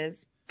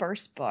Cease's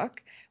first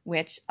book,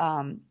 which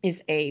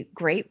is a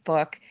great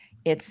book.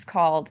 It's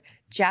called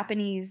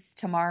Japanese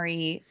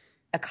Tamari,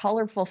 A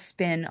Colorful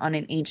Spin on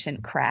an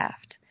Ancient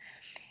Craft.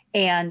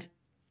 And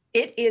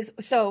it is,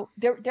 so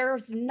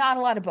there's not a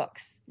lot of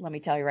books, let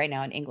me tell you right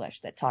now, in English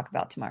that talk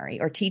about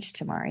tamari or teach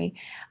tamari.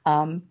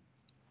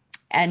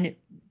 And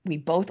we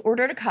both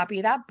ordered a copy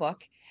of that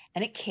book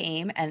and it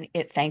came, and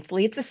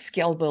thankfully it's a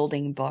skill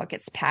building book.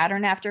 It's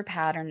pattern after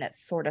pattern that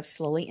sort of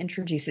slowly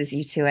introduces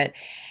you to it.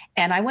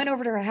 And I went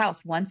over to her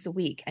house once a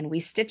week and we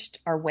stitched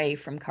our way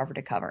from cover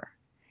to cover.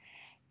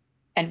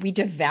 And we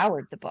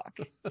devoured the book.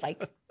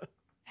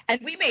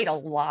 And we made a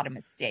lot of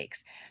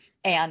mistakes.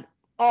 And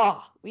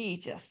we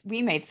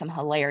made some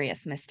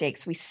hilarious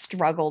mistakes. We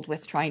struggled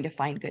with trying to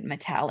find good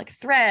metallic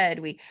thread.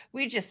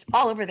 We just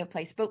all over the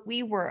place, but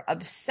we were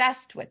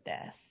obsessed with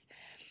this.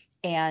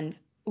 And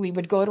we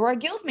would go to our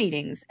guild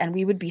meetings and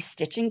we would be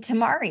stitching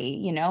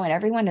tamari, and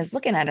everyone is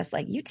looking at us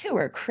like, you two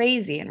are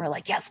crazy. And we're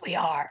like, yes, we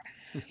are.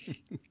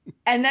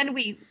 And then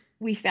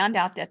we found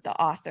out that the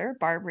author,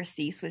 Barbara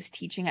Cease, was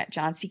teaching at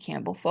John C.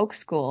 Campbell Folk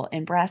School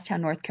in Brasstown,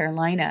 North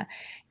Carolina.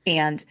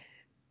 And,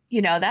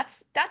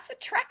 that's a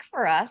trek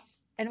for us.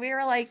 And we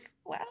were like,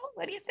 well,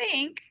 what do you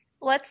think?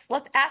 Let's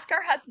ask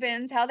our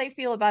husbands how they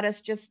feel about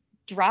us just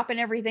dropping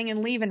everything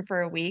and leaving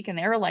for a week. And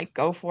they were like,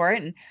 go for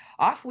it. And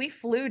off we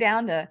flew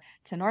down to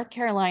North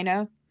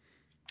Carolina.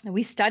 And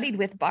we studied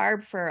with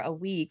Barb for a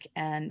week.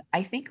 And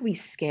I think we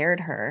scared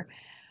her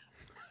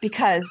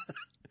because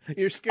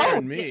you're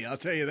scaring me. I'll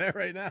tell you that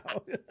right now.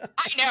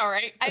 I know,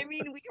 right? I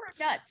mean, we were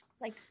nuts.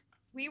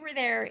 We were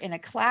there in a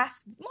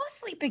class,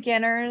 mostly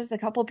beginners, a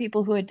couple of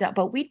people who had done,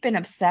 but we'd been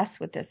obsessed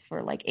with this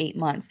for like 8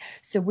 months.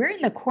 So we're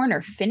in the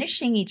corner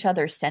finishing each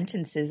other's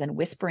sentences and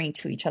whispering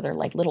to each other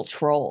like little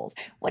trolls,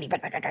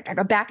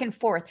 back and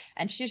forth.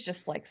 And she's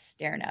just like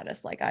staring at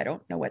us like, I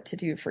don't know what to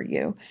do for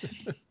you.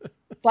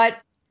 But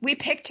we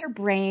picked her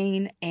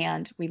brain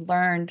and we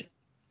learned,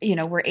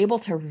 we're able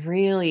to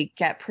really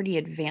get pretty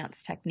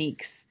advanced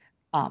techniques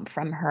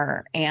from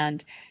her.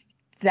 And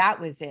that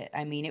was it.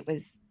 I mean, it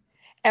was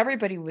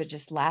everybody was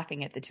just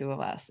laughing at the two of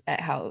us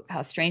at how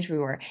strange we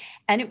were.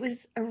 And it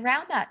was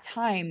around that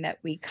time that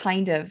we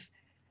kind of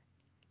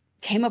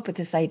came up with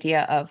this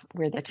idea of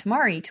we're the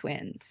Tamari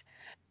twins,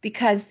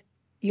 because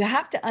you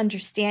have to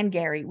understand,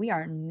 Gary, we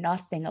are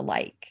nothing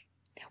alike.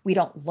 We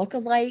don't look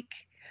alike.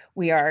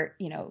 We are,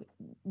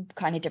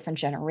 kind of different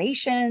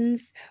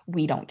generations.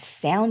 We don't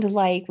sound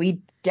alike.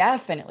 We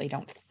definitely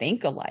don't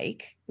think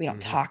alike. We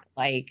don't talk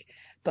alike.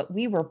 But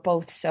we were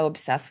both so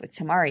obsessed with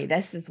Tamari.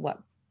 This is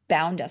what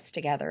bound us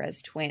together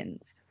as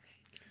twins.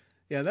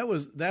 Yeah, that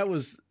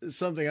was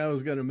something I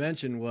was going to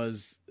mention.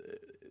 Was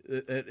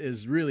that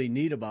is really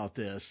neat about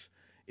this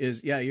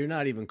is, you're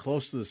not even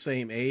close to the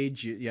same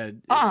age.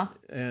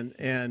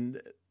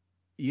 And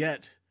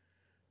yet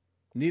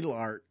needle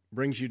art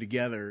brings you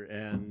together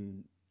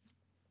and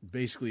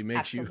basically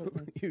makes you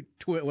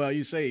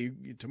you say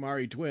you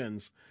Tamari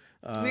twins.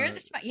 We're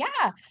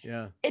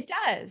yeah, it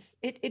does.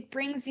 It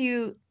brings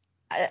you.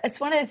 It's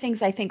one of the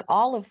things I think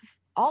all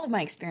of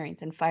my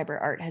experience in fiber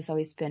art has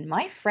always been.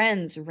 My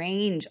friends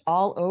range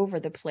all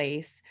over the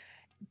place,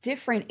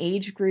 different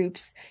age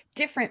groups,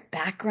 different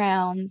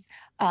backgrounds,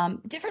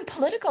 different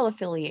political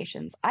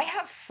affiliations. I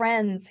have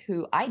friends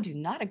who I do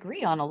not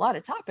agree on a lot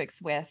of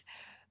topics with,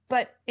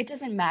 but it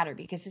doesn't matter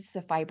because it's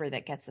the fiber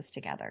that gets us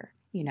together,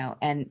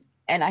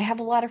 and I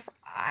have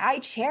I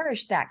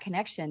cherish that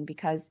connection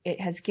because it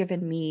has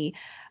given me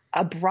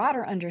a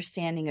broader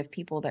understanding of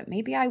people that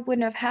maybe I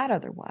wouldn't have had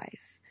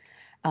otherwise.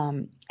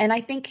 And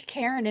I think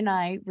Karen and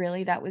I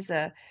really, that was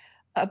a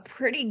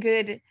pretty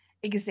good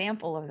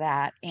example of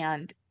that.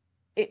 And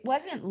it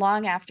wasn't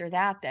long after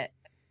that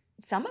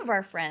some of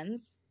our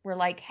friends were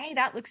like, hey,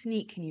 that looks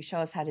neat. Can you show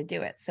us how to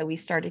do it? So we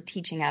started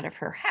teaching out of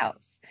her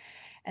house.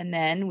 And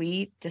then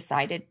we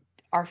decided,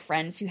 our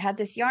friends who had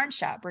this yarn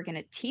shop, we're going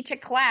to teach a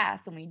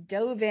class, and we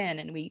dove in,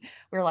 and we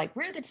were like,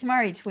 we're the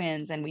Tamari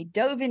twins, and we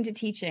dove into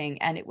teaching,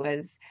 and it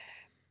was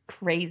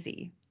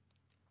crazy.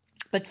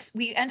 But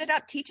we ended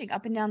up teaching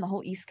up and down the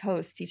whole East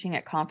Coast, teaching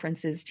at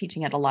conferences,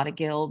 teaching at a lot of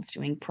guilds,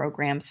 doing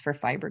programs for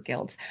fiber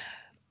guilds.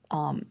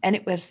 And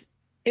it was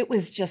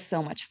just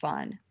so much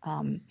fun.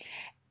 And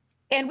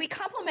we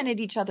complemented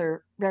each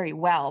other very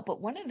well.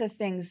 But one of the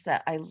things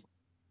that I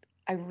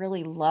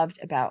really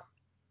loved about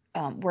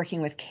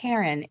working with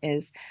Karen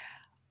is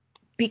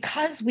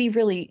because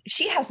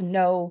she has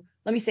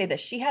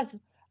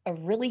a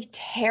really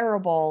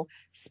terrible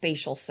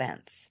spatial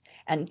sense.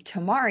 And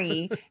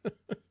Tamari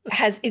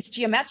is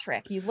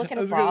geometric. You look at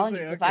a ball and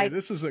you divide. Okay,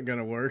 this isn't going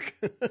to work.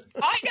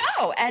 I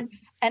know. And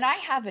I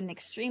have an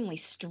extremely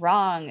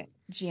strong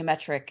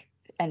geometric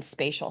and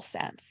spatial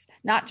sense,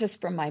 not just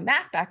from my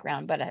math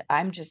background, but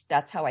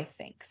that's how I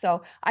think.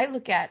 So I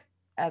look at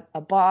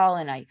a ball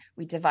and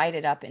we divide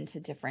it up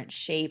into different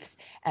shapes,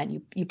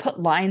 and you put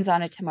lines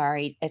on a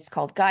Tamari. It's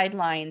called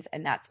guidelines,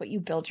 and that's what you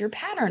build your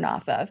pattern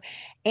off of.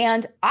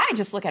 And I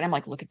just look at it, I'm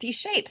like, look at these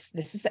shapes.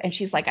 And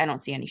she's like, I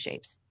don't see any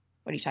shapes.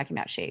 What are you talking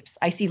about, shapes?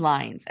 I see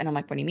lines. And I'm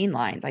like, what do you mean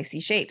lines? I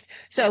see shapes.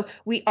 So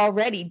we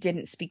already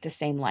didn't speak the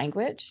same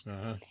language.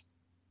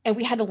 And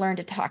we had to learn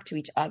to talk to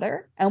each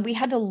other. And we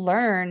had to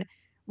learn,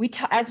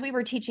 as we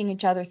were teaching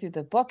each other through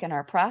the book and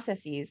our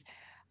processes,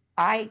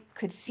 I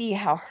could see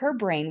how her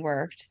brain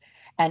worked,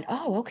 and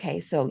okay,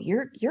 so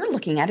you're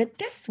looking at it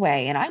this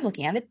way, and I'm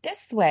looking at it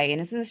this way,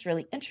 and isn't this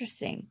really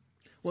interesting?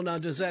 Well, now,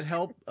 does that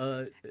help?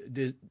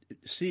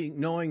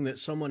 Knowing that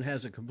someone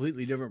has a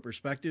completely different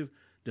perspective,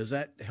 does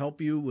that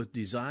help you with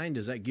design?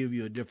 Does that give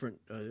you a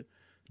different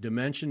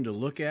dimension to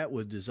look at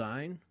with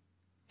design?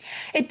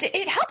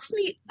 It helps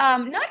me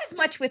not as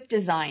much with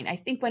design. I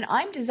think when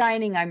I'm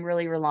designing, I'm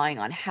really relying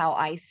on how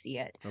I see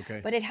it.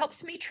 Okay. But it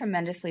helps me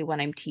tremendously when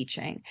I'm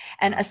teaching,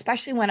 and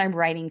especially when I'm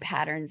writing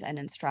patterns and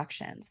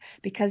instructions,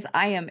 because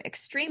I am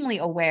extremely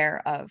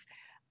aware of,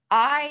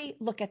 I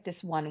look at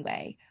this one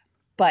way,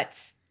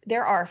 but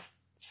there are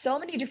so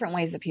many different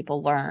ways that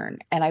people learn,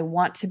 and I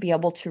want to be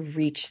able to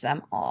reach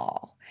them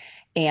all.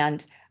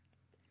 And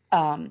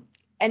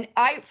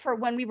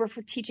when we were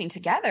teaching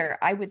together,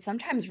 I would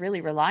sometimes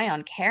really rely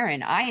on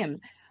Karen.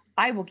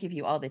 I will give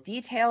you all the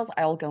details.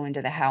 I'll go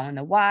into the how and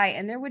the why.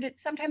 And there would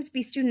sometimes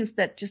be students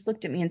that just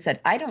looked at me and said,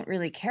 I don't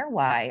really care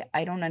why.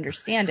 I don't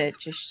understand it.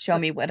 Just show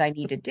me what I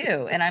need to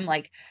do. And I'm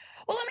like,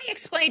 well, let me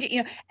explain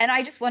it, and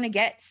I just want to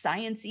get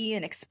sciencey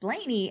and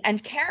explainy.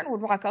 And Karen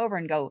would walk over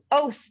and go,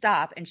 oh,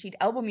 stop. And she'd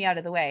elbow me out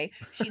of the way.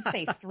 She'd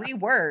say 3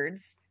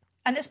 words,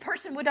 and this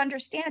person would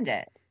understand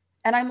it.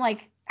 And I'm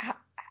like,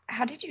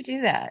 how did you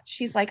do that?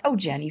 She's like, oh,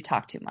 Jen, you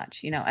talk too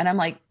much, and I'm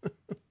like,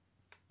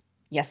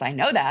 yes, I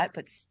know that,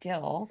 but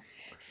still.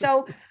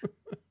 So,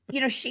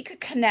 she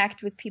could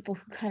connect with people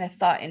who kind of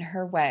thought in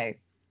her way.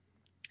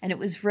 And it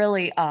was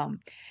really,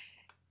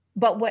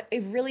 but what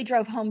it really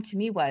drove home to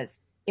me was,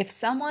 if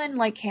someone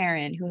like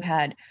Karen, who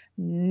had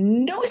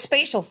no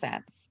spatial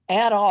sense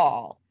at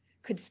all,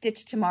 could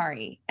stitch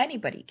Tamari,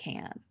 anybody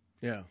can.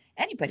 Yeah.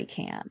 Anybody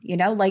can,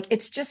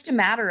 it's just a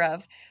matter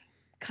of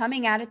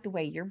coming at it the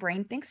way your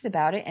brain thinks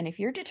about it. And if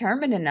you're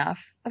determined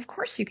enough, of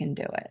course you can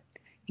do it.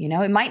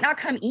 It might not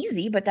come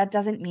easy, but that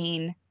doesn't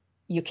mean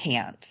you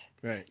can't.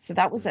 Right. So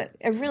that was a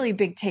really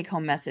big take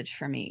home message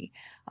for me.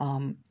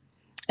 And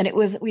it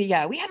was, we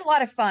had a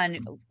lot of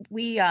fun.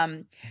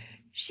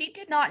 She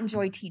did not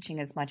enjoy teaching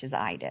as much as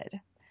I did.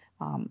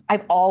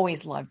 I've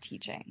always loved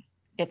teaching.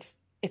 It's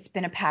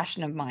been a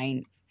passion of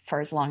mine for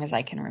as long as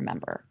I can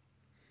remember.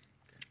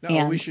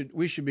 No,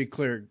 we should be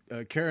clear.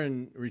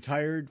 Karen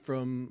retired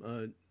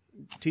from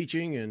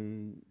teaching,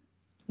 and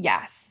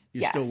yes,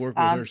 you still work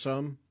with her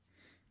some?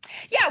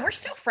 Yeah, we're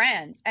still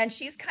friends, and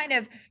she's kind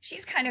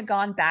of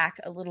gone back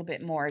a little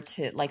bit more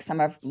to like some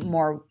of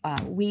more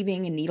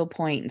weaving and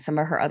needlepoint and some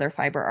of her other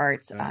fiber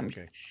arts.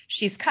 Okay.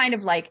 She's kind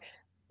of like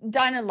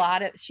done a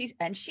lot of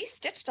she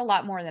stitched a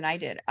lot more than I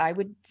did.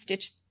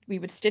 We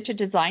would stitch a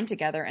design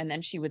together, and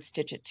then she would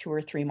stitch it 2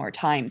 or 3 more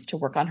times to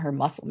work on her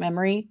muscle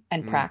memory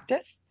and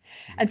practice.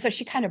 And so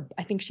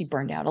I think she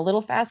burned out a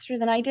little faster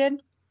than I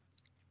did.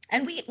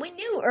 And we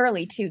knew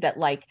early too that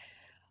like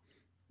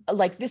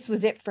this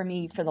was it for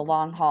me for the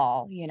long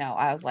haul.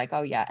 I was like,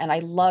 oh yeah. And I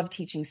love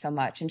teaching so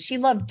much, and she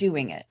loved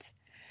doing it.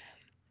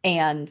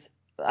 And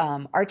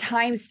our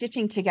time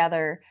stitching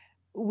together,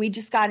 we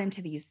just got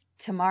into these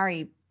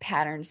Tamari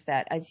patterns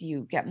that as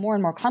you get more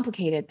and more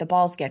complicated, the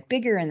balls get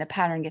bigger and the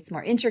pattern gets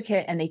more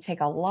intricate, and they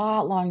take a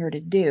lot longer to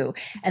do.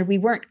 And we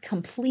weren't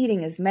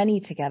completing as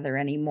many together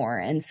anymore.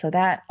 And so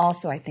that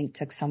also, I think,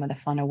 took some of the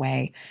fun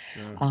away.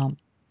 Yeah.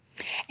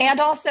 And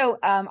also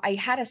I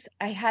had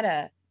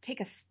to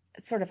take a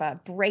sort of a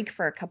break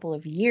for a couple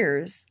of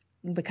years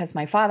because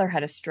my father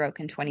had a stroke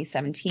in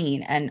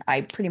 2017, and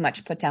I pretty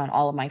much put down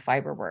all of my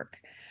fiber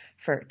work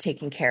for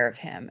taking care of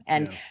him.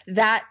 And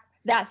that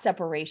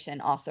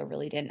separation also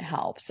really didn't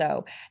help.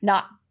 So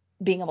not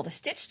being able to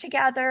stitch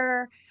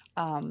together,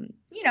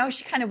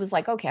 she kind of was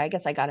like, okay, I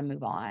guess I got to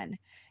move on.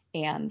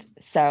 And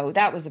so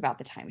that was about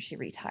the time she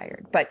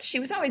retired. But she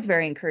was always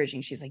very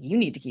encouraging. She's like, you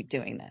need to keep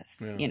doing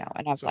this, and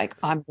I was like,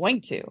 I'm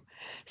going to.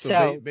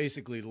 So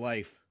basically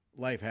life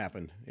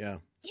happened. Yeah.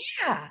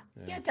 Yeah,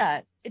 it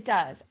does. It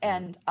does.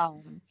 And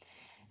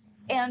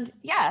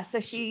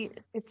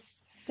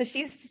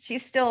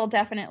she's still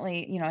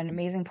definitely, an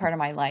amazing part of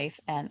my life.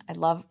 And I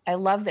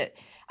love that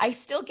I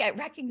still get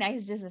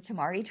recognized as a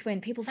Tamari twin.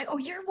 People's like, oh,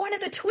 you're one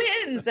of the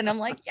twins. And I'm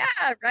like,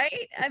 yeah,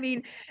 right. I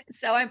mean,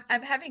 so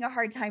I'm having a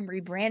hard time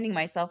rebranding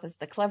myself as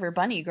the clever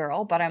bunny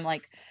girl, but I'm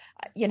like,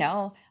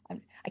 I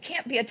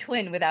can't be a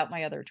twin without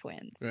my other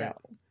twins. Right. So.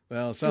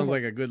 Well, it sounds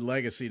like a good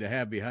legacy to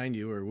have behind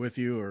you or with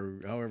you or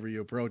however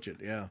you approach it.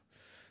 Yeah.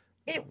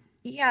 It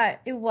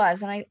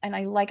was. And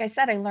I, like I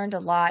said, I learned a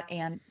lot.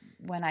 And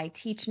when I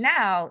teach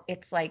now,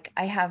 it's like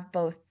I have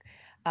both.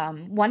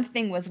 One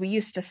thing was we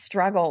used to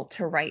struggle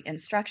to write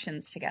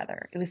instructions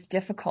together. It was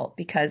difficult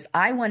because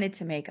I wanted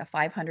to make a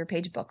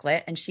 500-page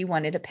booklet and she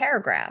wanted a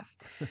paragraph.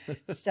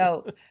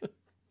 So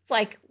it's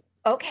like,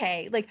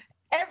 okay, like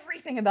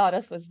everything about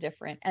us was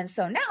different. And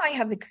so now I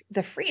have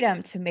the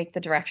freedom to make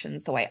the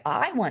directions the way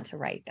I want to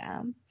write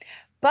them.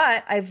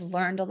 But I've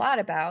learned a lot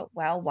about,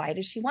 well, why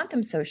does she want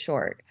them so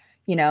short?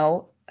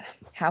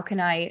 How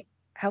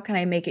can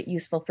I make it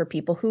useful for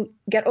people who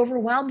get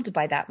overwhelmed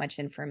by that much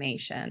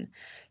information?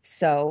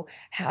 So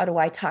how do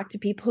I talk to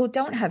people who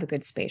don't have a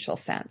good spatial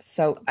sense?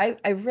 So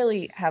I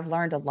really have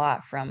learned a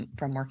lot from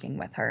working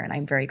with her, and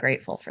I'm very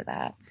grateful for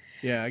that.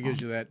 Yeah, it gives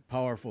you that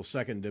powerful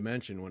second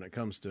dimension when it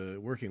comes to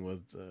working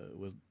with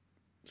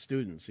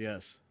students.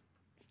 Yes,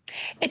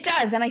 it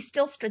does, and I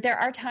still there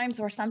are times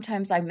where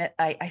sometimes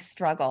I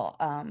struggle.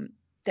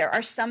 There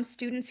are some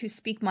students who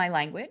speak my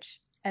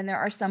language, and there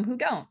are some who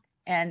don't.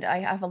 And I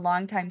have a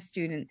longtime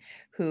student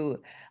who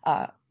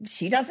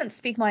she doesn't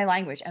speak my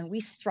language, and we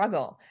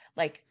struggle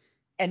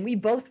and we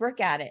both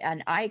work at it.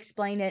 And I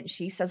explain it, and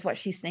she says what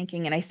she's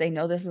thinking, and I say,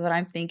 no, this is what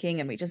I'm thinking,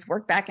 and we just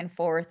work back and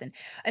forth.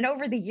 And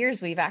over the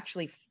years, we've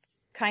actually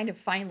kind of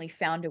finally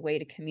found a way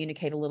to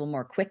communicate a little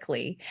more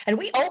quickly. And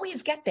we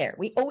always get there,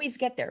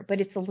 but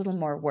it's a little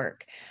more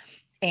work.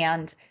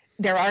 And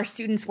there are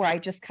students where I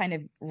just kind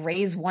of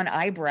raise one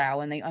eyebrow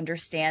and they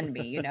understand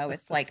me.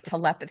 It's like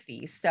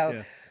telepathy. So.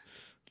 Yeah.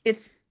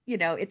 It's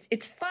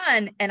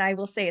fun, and I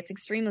will say it's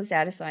extremely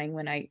satisfying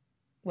when I'm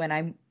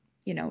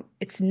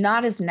it's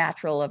not as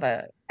natural of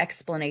a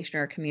explanation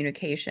or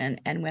communication,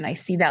 and when I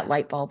see that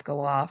light bulb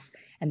go off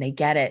and they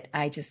get it,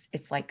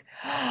 it's like,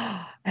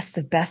 oh, that's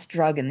the best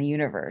drug in the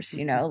universe,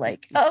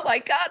 like, oh my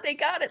God, they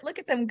got it, look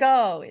at them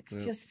go.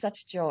 It's just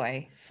such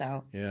joy.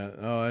 So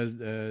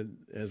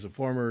as a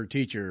former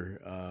teacher,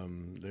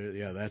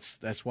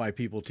 that's why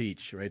people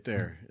teach right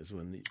there, is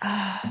when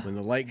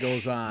the light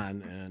goes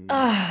on and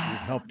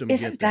you've helped them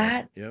get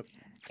there. Yep.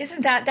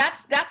 Isn't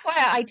that's why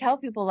I tell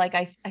people, like,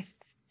 I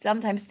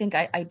sometimes think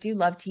I do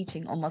love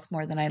teaching almost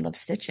more than I love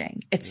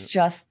stitching. It's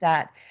just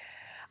that,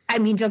 I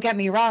mean, don't get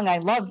me wrong. I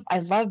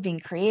love being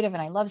creative,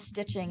 and I love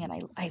stitching, and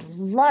I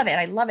love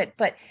it.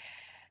 But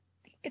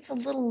it's a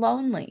little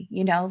lonely,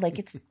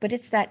 but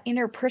it's that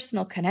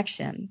interpersonal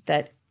connection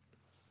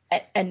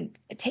and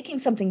taking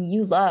something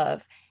you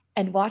love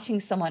and watching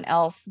someone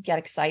else get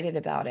excited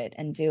about it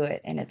and do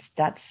it. And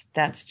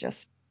that's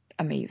just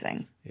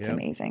amazing. It's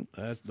amazing.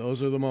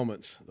 Those are the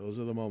moments. Those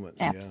are the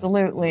moments.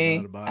 Absolutely. Yeah,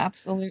 no doubt about it.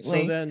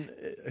 Absolutely. So then,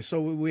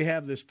 so we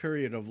have this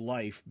period of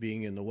life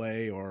being in the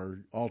way or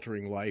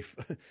altering life,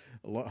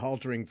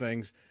 altering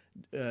things.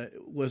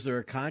 Was there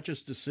a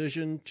conscious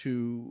decision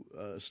to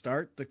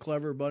start the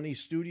Clever Bunny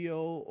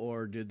Studio,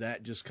 or did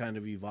that just kind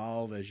of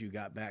evolve as you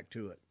got back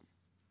to it?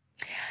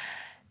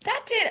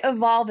 That did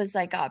evolve as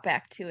I got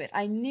back to it.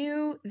 I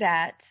knew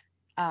that,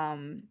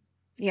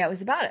 it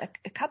was about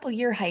a couple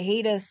year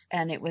hiatus,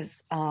 and it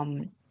was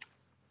not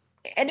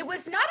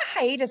a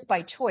hiatus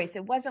by choice.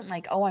 It wasn't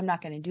like, oh, I'm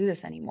not going to do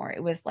this anymore.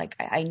 It was like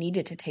I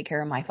needed to take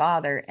care of my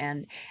father,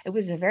 and it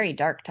was a very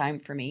dark time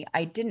for me.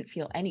 I didn't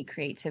feel any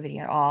creativity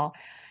at all,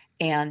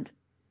 and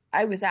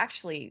I was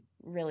actually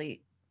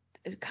really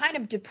kind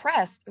of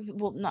depressed.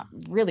 Well, not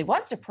really,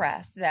 was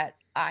depressed that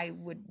I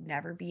would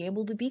never be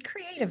able to be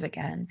creative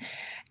again.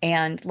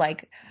 And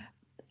like,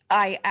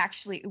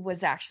 it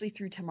was actually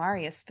through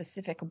Tamari, a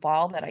specific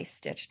ball that I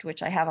stitched,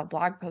 which I have a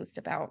blog post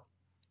about,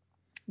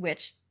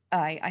 which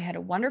I had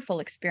a wonderful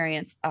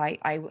experience.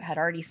 I had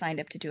already signed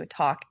up to do a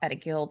talk at a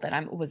guild that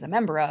I was a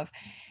member of.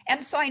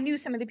 And so I knew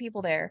some of the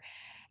people there,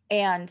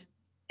 and,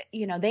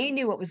 they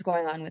knew what was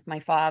going on with my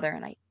father.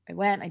 And I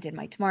went, I did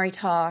my Tamari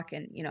talk,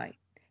 and, I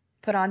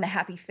put on the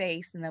happy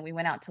face, and then we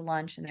went out to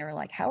lunch, and they were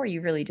like, how are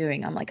you really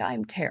doing? I'm like,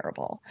 I'm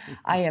terrible.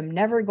 I am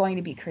never going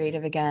to be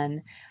creative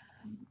again.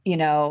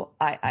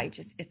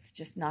 It's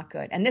just not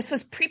good. And this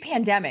was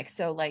pre-pandemic.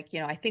 So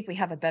I think we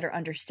have a better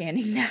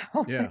understanding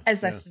now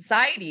as a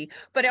society,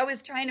 but I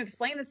was trying to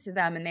explain this to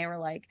them, and they were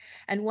like,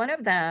 and one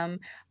of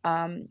them,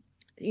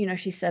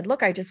 she said,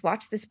 look, I just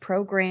watched this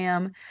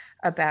program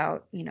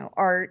about,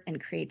 art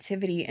and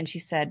creativity. And she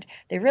said,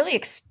 they really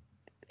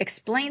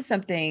explain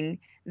something,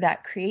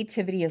 that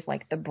creativity is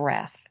like the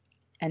breath,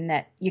 and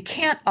that you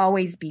can't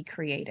always be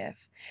creative.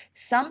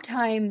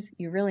 Sometimes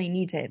you really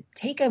need to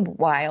take a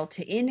while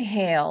to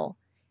inhale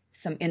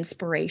some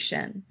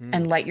inspiration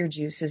and let your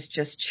juices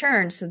just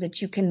churn, so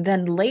that you can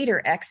then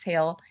later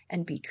exhale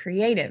and be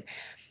creative.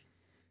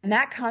 And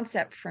that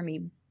concept for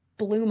me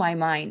blew my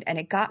mind, and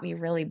it got me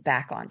really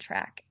back on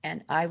track.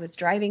 And I was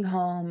driving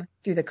home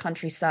through the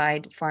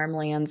countryside,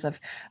 farmlands of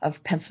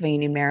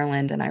Pennsylvania and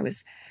Maryland, and I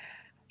was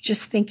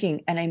just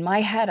thinking, and in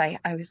my head,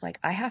 I was like,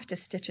 I have to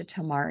stitch a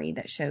Tamari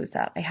that shows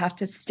that. I have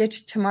to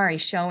stitch Tamari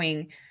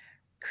showing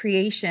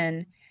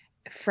creation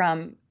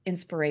from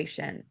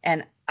inspiration.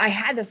 And I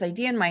had this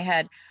idea in my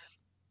head,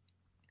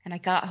 and I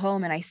got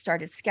home and I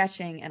started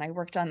sketching, and I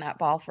worked on that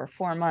ball for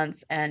 4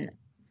 months. And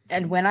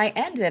when I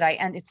ended,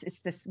 it's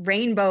this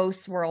rainbow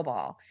swirl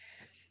ball,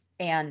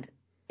 and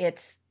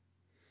it's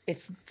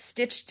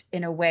stitched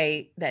in a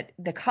way that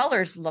the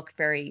colors look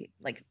very,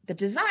 like, the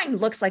design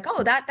looks like,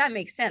 oh, that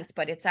makes sense,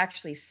 but it's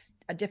actually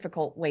a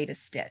difficult way to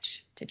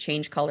stitch, to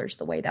change colors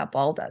the way that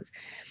ball does.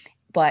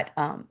 But,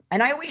 and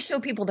I always show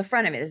people the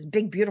front of it, this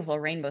big, beautiful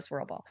rainbow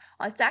swirl ball.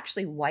 It's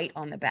actually white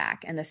on the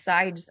back, and the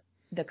sides,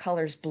 the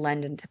colors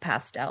blend into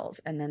pastels,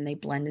 and then they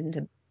blend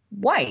into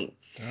white.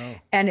 Oh.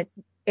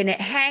 And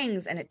it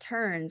hangs and it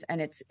turns, and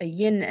it's a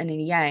yin and a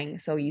yang.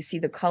 So you see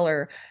the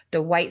color,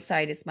 the white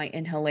side is my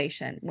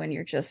inhalation when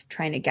you're just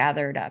trying to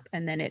gather it up,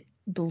 and then it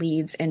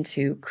bleeds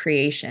into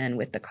creation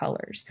with the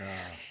colors.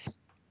 Oh.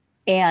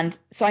 And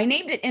so I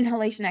named it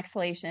Inhalation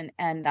Exhalation.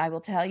 And I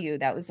will tell you,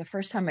 that was the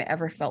first time I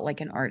ever felt like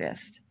an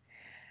artist,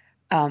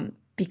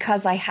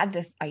 because I had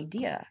this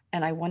idea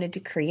and I wanted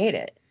to create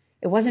it.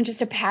 It wasn't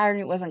just a pattern.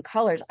 It wasn't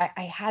colors.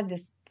 I had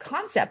this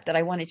concept that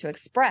I wanted to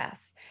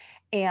express.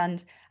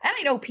 And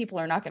I know people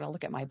are not going to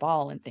look at my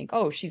ball and think,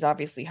 oh, she's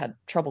obviously had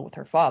trouble with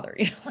her father.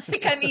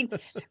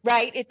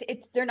 Right?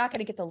 They're not going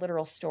to get the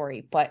literal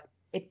story, but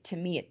to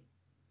me, it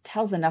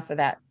tells enough of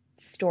that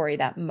story,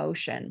 that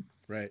motion.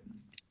 Right.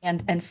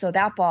 And so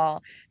that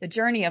ball, the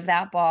journey of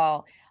that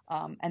ball,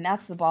 and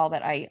that's the ball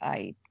that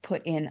I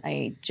put in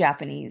a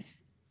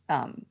Japanese,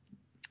 an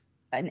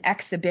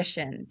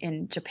exhibition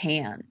in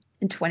Japan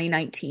in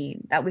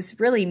 2019. That was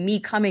really me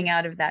coming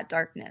out of that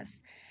darkness.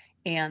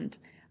 And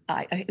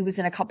it was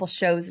in a couple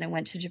shows, and I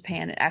went to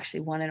Japan. It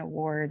actually won an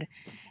award.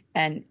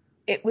 And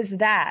it was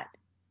that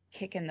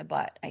kick in the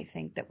butt, I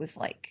think, that was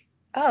like,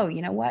 oh,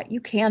 you know what?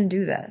 You can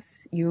do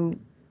this. You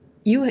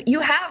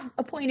have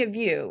a point of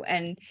view,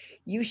 and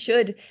you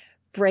should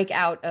break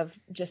out of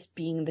just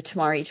being the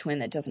Tamari twin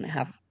that doesn't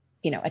have,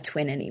 a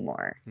twin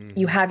anymore. Mm-hmm.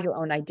 You have your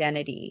own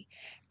identity,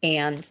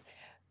 and,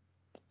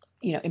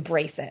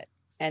 embrace it.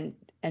 And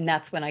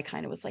that's when I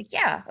kind of was like,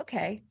 yeah,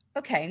 okay,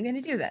 I'm going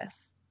to do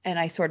this. And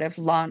I sort of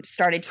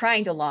started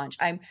trying to launch.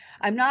 I'm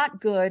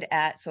not good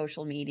at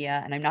social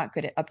media, and I'm not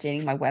good at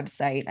updating my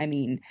website. I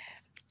mean,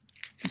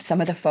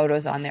 some of the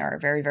photos on there are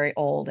very, very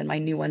old, and my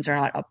new ones are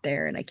not up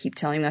there. And I keep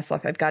telling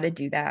myself I've got to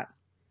do that.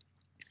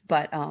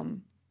 But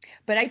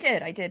I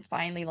did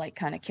finally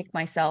kind of kick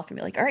myself and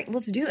be like, all right,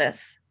 let's do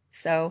this.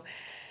 So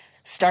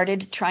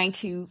started trying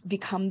to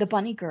become the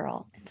bunny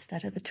girl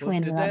instead of the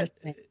twin.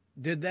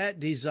 Did that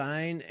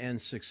design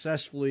and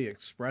successfully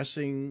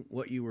expressing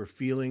what you were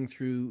feeling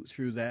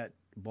through that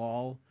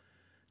ball,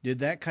 Did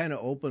that kind of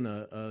open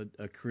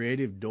a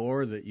creative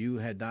door that you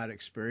had not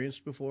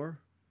experienced before?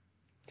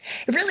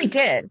 It really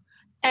did.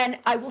 And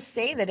I will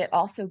say that it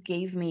also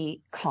gave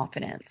me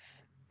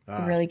confidence. It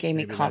Ah, really gave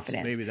me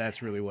confidence. maybe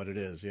that's really what it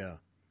is. Yeah.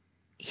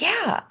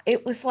 Yeah,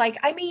 it was like,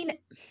 I mean,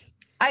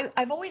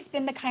 I've always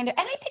been the kind of,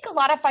 and I think a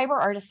lot of fiber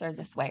artists are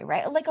this way,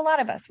 right? Like a lot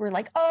of us, we're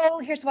like, oh,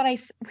 here's what I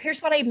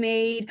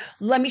made.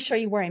 Let me show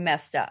you where I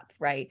messed up,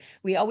 right?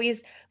 We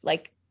always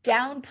like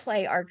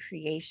downplay our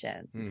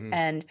creations. Hmm.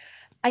 And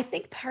I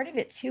think part of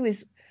it too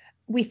is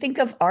we think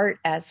of art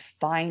as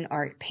fine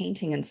art,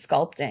 painting and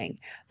sculpting,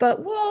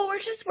 but whoa, we're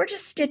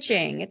just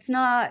stitching. It's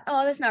not,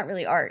 oh, that's not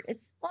really art.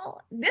 It's,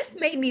 well, this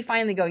made me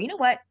finally go, you know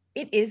what?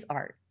 It is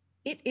art.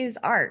 It is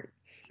art.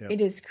 Yep.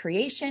 It is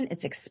creation,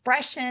 it's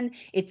expression,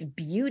 it's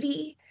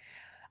beauty.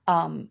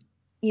 Um,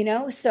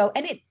 so,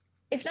 and it,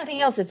 if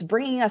nothing else, it's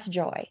bringing us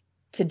joy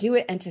to do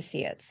it and to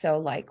see it. So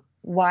like,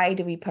 why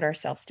do we put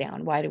ourselves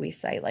down? Why do we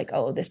say like,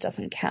 oh, this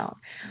doesn't count?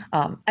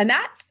 And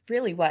that's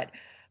really what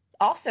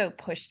also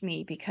pushed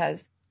me,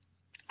 because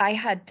I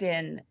had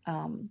been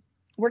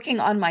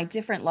working on my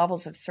different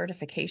levels of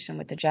certification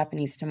with the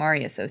Japanese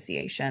Tamari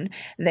Association.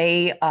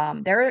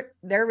 They're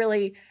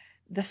really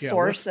the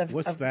source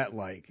what's of that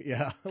like?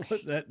 Yeah,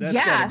 that's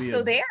yeah. got to be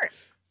So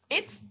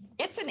it's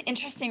an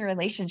interesting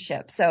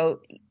relationship. So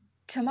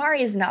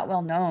Tamari is not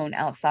well known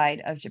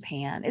outside of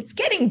Japan. It's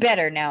getting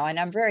better now, and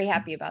I'm very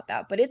happy about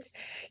that. But it's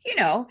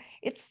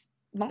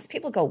most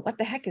people go, what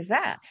the heck is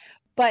that?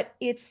 But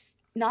it's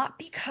not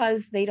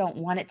because they don't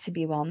want it to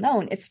be well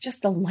known. It's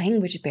just the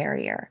language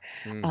barrier.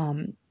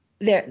 Mm.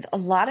 A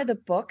lot of the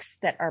books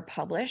that are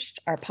published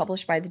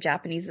by the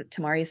Japanese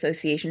Tamari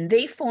Association.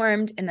 They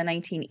formed in the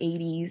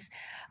 1980s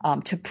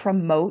to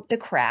promote the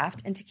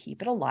craft and to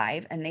keep it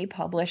alive. And they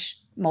publish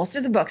most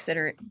of the books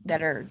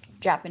that are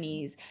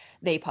Japanese.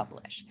 They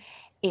publish,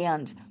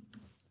 and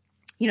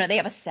they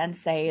have a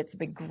sensei. It's a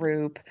big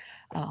group,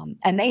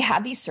 and they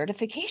have these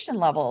certification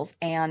levels,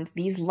 and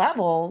these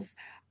levels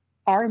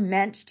are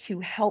meant to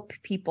help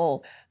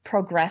people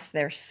progress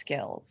their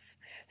skills.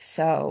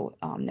 So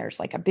there's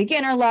like a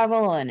beginner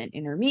level and an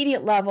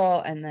intermediate level.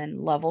 And then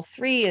level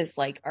 3 is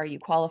like, are you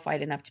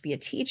qualified enough to be a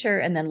teacher?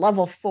 And then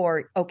level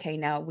 4, okay,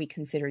 now we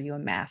consider you a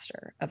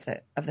master of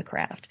the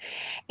craft.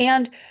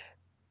 And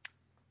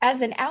as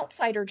an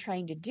outsider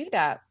trying to do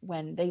that,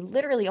 when they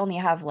literally only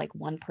have like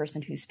one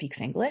person who speaks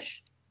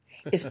English,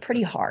 is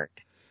pretty hard,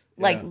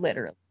 like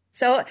literally.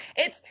 So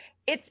it's,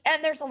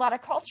 and there's a lot of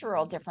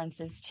cultural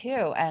differences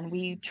too. And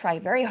we try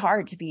very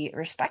hard to be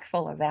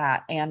respectful of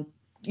that. And,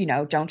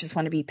 don't just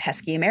want to be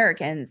pesky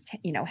Americans,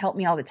 help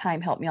me all the time.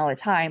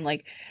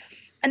 Like,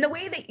 and the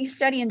way that you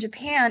study in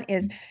Japan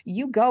is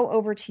you go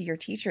over to your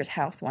teacher's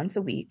house once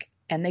a week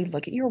and they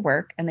look at your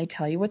work and they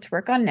tell you what to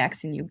work on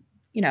next. And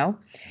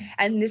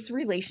and this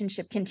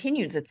relationship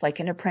continues. It's like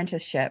an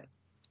apprenticeship.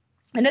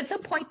 And at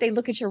some point they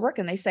look at your work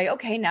and they say,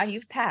 okay, now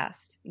you've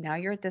passed. Now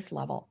you're at this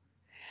level.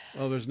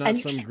 Oh, there's not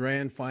some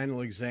grand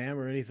final exam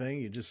or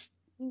anything? You just...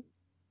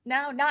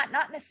 No, not in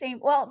the same.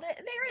 Well,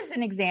 there is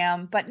an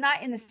exam, but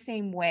not in the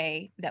same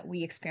way that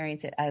we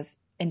experience it as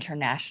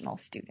international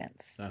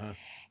students. Uh-huh.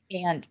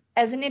 And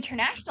as an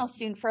international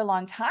student for a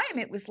long time,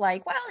 it was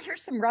like, well,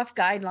 here's some rough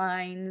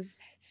guidelines,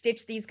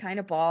 stitch these kind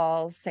of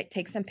balls,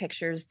 take some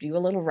pictures, do a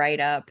little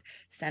write-up,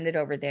 send it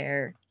over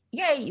there.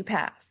 Yay, you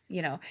pass,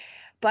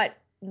 But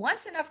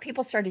once enough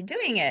people started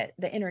doing it,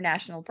 the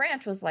international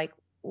branch was like,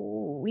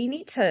 we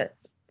need to,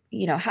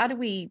 we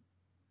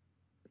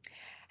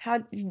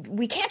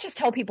can't just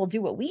tell people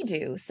do what we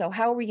do. So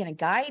how are we going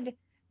to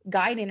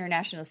guide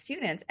international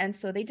students? And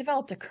so they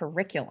developed a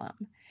curriculum.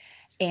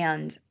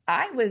 And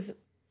I was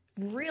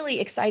really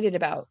excited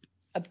about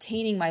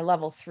obtaining my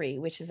level 3,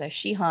 which is a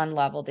Shihan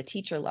level, the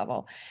teacher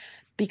level,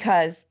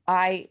 because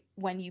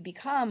when you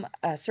become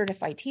a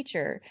certified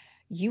teacher,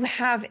 you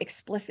have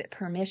explicit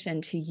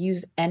permission to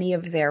use any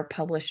of their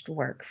published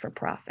work for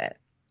profit.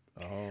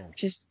 Oh.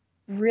 Which is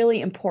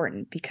really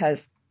important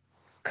because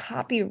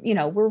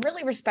we're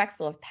really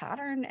respectful of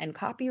pattern and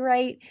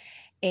copyright,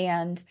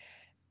 and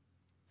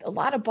a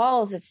lot of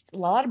balls, it's a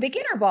lot of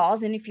beginner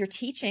balls. And if you're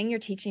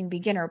teaching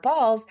beginner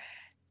balls,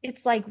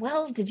 it's like,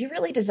 well, did you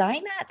really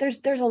design that?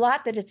 There's a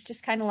lot that it's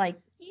just kind of like,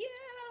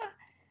 yeah,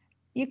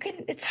 you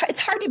can, it's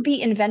hard to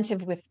be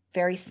inventive with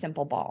very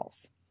simple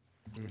balls.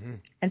 Mm-hmm.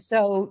 And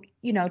so,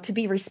 to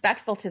be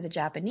respectful to the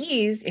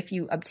Japanese, if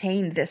you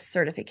obtain this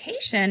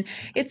certification,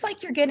 it's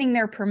like you're getting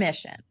their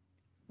permission,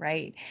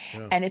 right?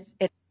 Yeah. And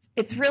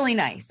it's really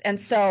nice. And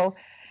so,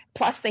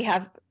 plus they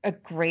have a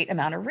great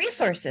amount of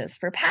resources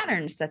for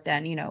patterns that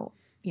then,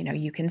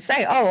 you can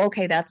say, oh,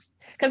 okay, that's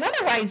because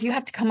otherwise you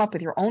have to come up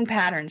with your own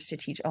patterns to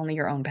teach only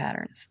your own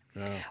patterns,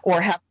 or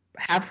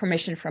have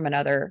permission from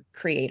another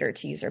creator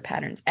to use their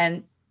patterns.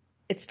 And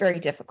it's very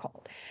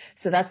difficult.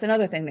 So that's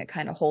another thing that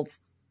kind of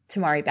holds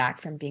Tamari back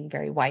from being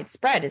very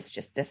widespread, is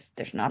just this,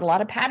 there's not a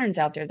lot of patterns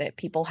out there that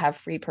people have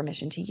free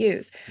permission to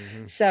use.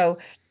 Mm-hmm. So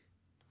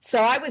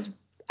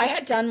I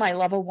had done my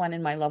level 1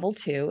 and my level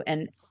 2,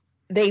 and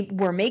they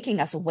were making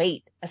us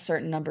wait a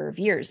certain number of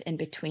years in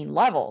between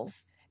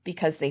levels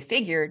because they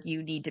figured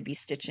you need to be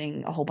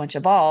stitching a whole bunch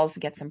of balls,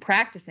 get some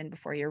practice in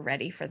before you're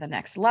ready for the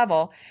next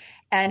level.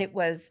 And it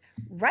was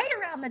right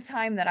around the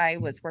time that I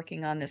was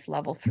working on this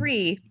level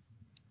 3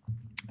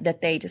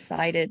 that they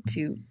decided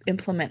to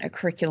implement a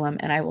curriculum.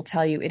 And I will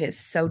tell you, it is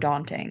so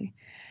daunting.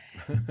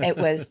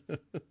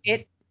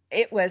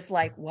 It was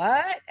like,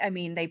 what? I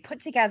mean, they put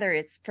together,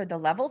 it's for the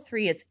level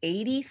 3, it's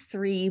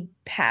 83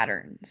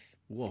 patterns.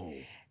 Whoa.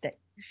 That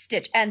you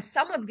stitch. And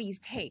some of these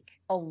take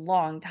a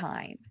long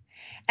time.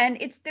 And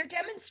they're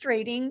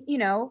demonstrating,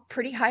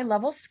 pretty high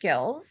level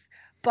skills.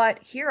 But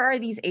here are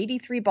these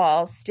 83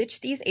 balls,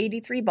 stitch these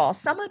 83 balls.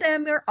 Some of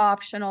them are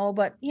optional,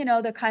 but,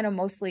 they're kind of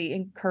mostly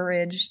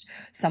encouraged.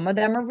 Some of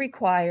them are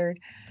required.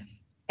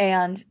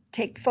 And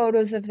take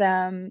photos of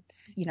them,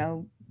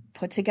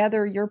 put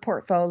together your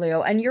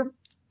portfolio. And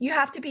you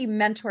have to be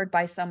mentored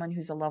by someone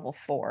who's a level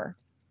 4.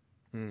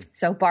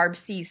 So Barb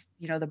Cease,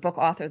 the book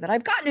author that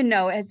I've gotten to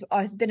know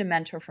has been a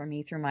mentor for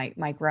me through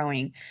my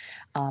growing,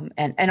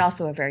 and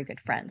also a very good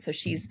friend. So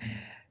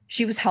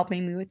she was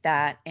helping me with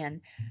that.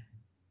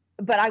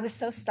 But I was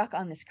so stuck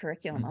on this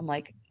curriculum. I'm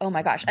like, oh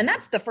my gosh. And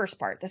that's the first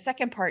part. The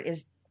second part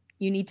is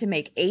you need to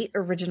make 8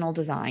 original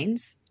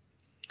designs.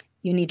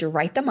 You need to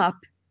write them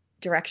up,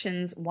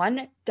 directions,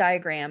 1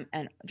 diagram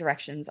and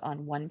directions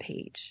on 1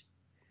 page,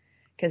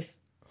 because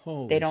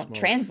they don't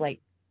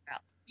translate.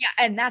 Yeah,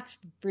 and that's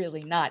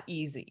really not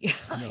easy.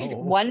 No.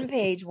 1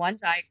 page, 1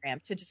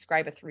 diagram to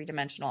describe a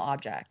 3-dimensional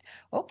object.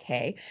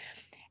 Okay.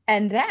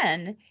 And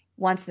then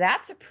once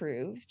that's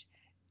approved,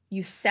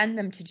 you send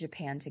them to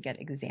Japan to get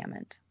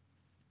examined.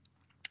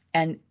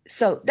 And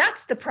so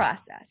that's the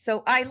process.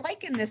 So I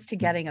liken this to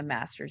getting a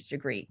master's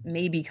degree,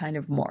 maybe kind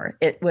of more.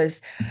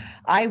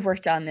 I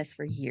worked on this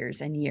for years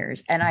and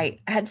years, and I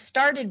had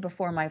started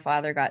before my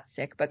father got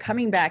sick, but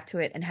coming back to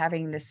it and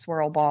having this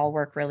swirl ball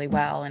work really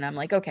well. And I'm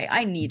like, okay,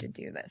 I need to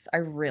do this. I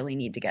really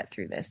need to get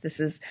through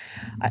this.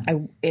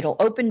 It'll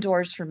open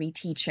doors for me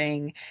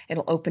teaching.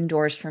 It'll open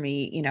doors for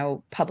me,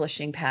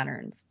 publishing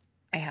patterns.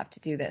 I have to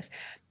do this.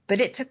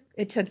 But it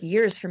took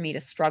years for me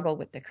to struggle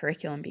with the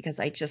curriculum because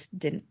I just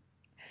didn't.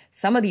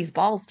 Some of these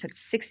balls took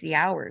 60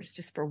 hours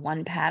just for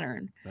 1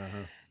 pattern.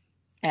 Uh-huh.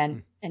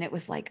 And it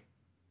was like,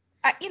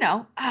 I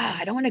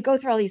don't want to go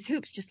through all these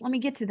hoops. Just let me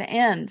get to the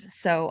end.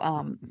 So,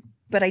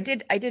 but I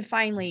did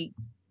finally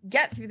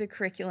get through the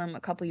curriculum a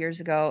couple years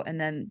ago, and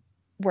then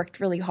worked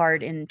really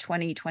hard in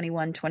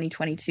 2021,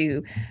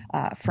 2022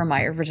 for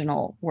my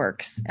original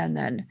works, and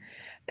then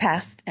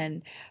passed.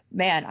 And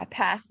man, I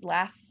passed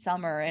last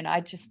summer, and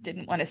I just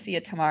didn't want to see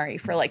a Tamari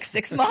for like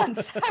 6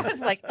 months. I was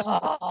like,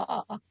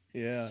 oh.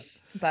 Yeah.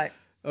 But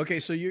okay,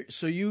 so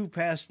you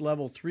passed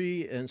level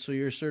 3, and so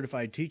you're a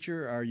certified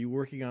teacher. Are you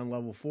working on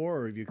level 4,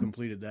 or have you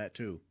completed that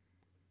too?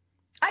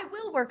 I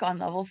will work on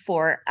level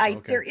 4.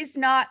 There's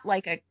not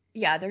like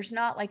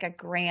a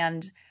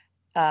grand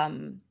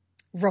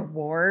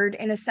reward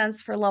in a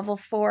sense for level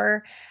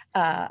 4.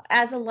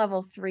 As a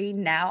level 3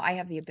 now, I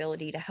have the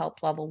ability to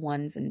help level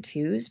 1s and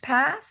 2s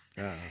pass.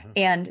 Uh-huh.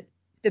 And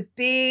the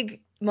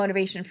big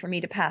motivation for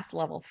me to pass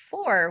level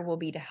 4 will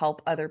be to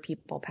help other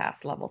people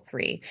pass level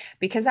 3,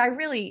 because I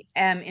really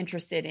am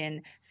interested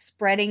in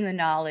spreading the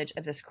knowledge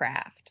of this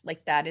craft.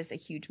 Like, that is a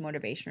huge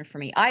motivation for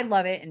me. I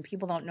love it, and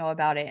people don't know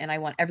about it, and I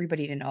want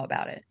everybody to know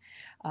about it.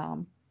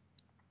 And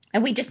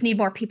we just need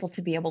more people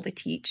to be able to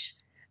teach,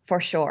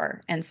 for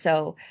sure. And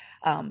so,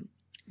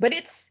 but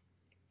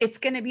it's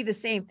going to be the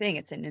same thing.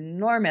 It's an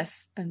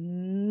enormous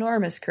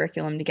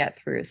curriculum to get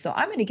through. So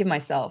I'm going to give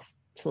myself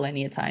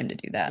plenty of time to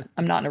do that.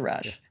 I'm not in a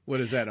rush. What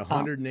is that?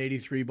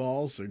 183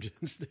 balls, or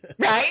just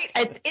right?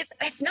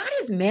 It's not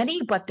as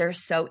many, but they're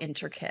so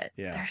intricate.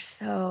 Yeah, they're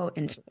so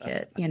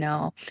intricate.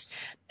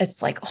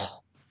 It's like,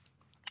 oh.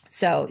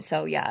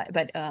 So yeah,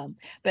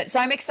 but so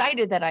I'm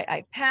excited that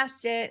I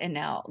passed it, and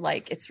now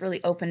like it's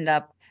really opened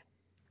up.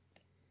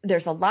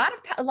 There's a lot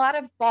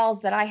of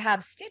balls that I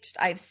have stitched.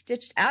 I've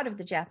stitched out of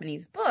the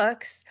Japanese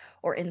books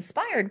or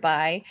inspired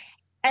by.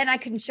 And I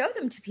can show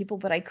them to people,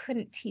 but I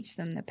couldn't teach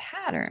them the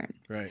pattern.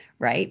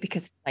 Right.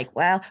 Because like,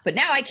 well, but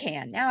now I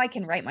can. Now I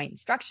can write my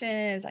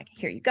instructions.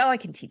 Here you go. I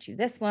can teach you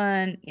this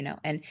one,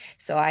 and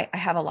so I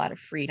have a lot of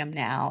freedom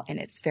now,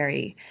 and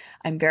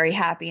I'm very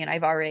happy. And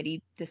I've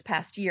already this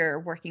past year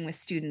working with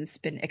students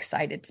been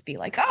excited to be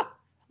like, oh,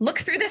 look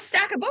through this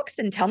stack of books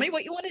and tell me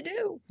what you want to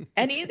do.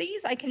 Any of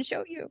these I can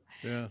show you.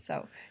 Yeah.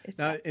 So it's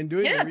now in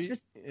doing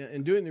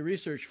the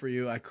research for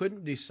you, I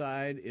couldn't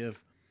decide if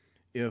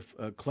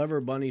a Clever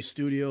Bunny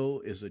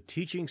Studio is a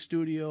teaching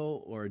studio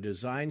or a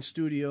design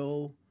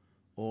studio,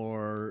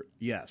 or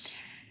yes.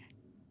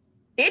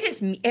 It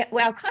is me.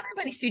 Well, Clever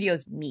Bunny Studio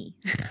is me.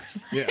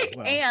 Yeah,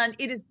 well. And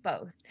it is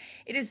both.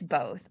 It is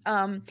both.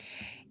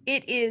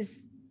 It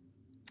is,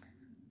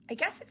 I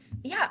guess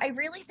I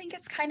really think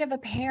it's kind of a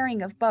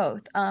pairing of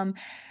both.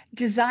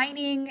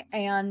 Designing,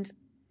 and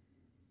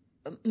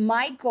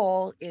my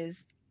goal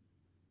is,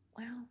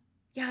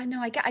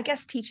 I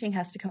guess teaching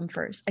has to come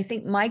first. I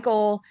think my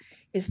goal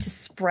is to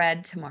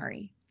spread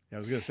Tamari. I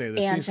was going to say,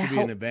 there seems to be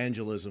an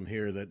evangelism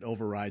here that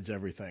overrides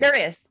everything. There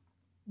is.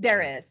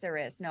 There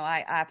is. No,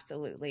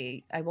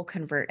 I will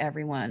convert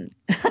everyone,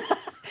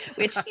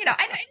 which,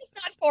 it's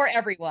not for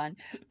everyone,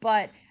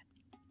 but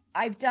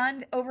I've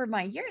done over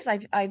my years,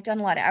 I've done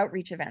a lot of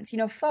outreach events.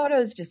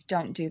 Photos just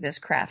don't do this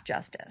craft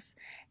justice.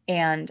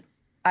 And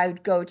I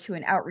would go to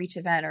an outreach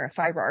event or a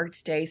fiber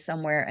arts day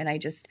somewhere, and I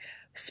just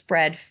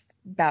spread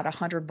about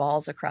 100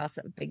 balls across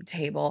a big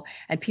table,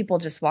 and people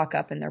just walk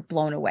up and they're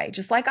blown away,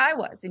 just like I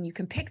was. And you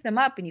can pick them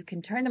up and you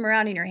can turn them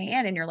around in your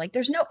hand, and you're like,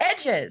 there's no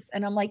edges.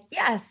 And I'm like,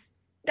 yes,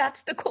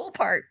 that's the cool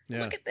part.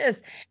 Yeah. Look at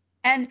this.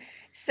 And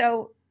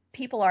so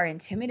people are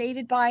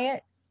intimidated by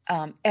it.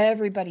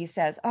 Everybody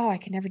says, oh, I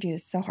can never do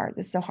this. So hard.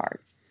 This is so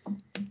hard.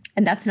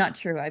 And that's not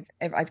true.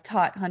 I've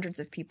taught hundreds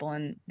of people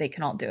and they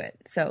can all do it.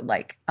 So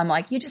I'm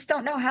like, you just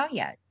don't know how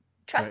yet.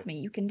 Trust me,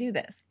 you can do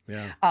this.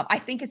 Yeah. I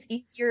think it's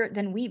easier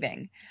than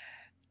weaving,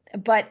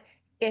 but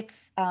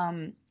it's,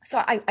 so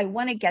I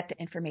want to get the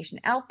information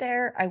out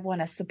there. I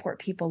want to support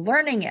people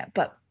learning it,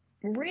 but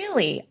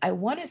really I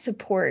want to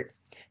support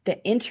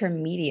the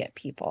intermediate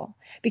people,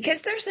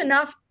 because there's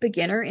enough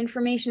beginner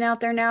information out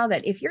there now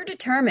that if you're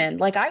determined,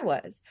 like I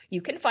was,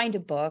 you can find a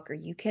book, or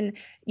you can,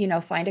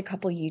 find a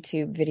couple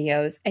YouTube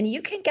videos, and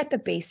you can get the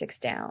basics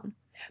down.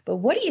 But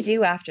what do you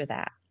do after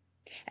that?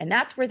 And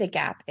that's where the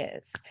gap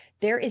is.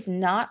 There is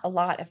not a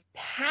lot of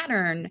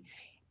pattern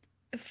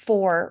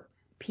for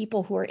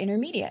people who are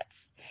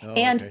intermediates.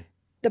 And okay.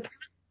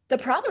 The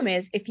problem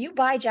is, if you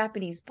buy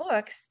Japanese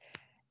books,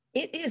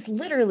 it is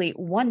literally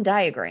one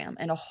diagram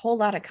and a whole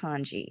lot of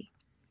kanji.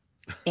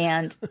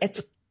 And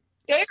it's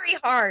very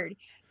hard.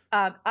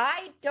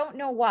 I don't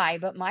know why,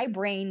 but my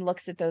brain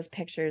looks at those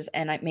pictures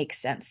and it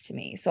makes sense to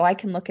me. So I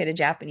can look at a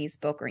Japanese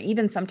book or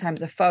even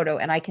sometimes a photo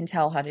and I can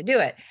tell how to do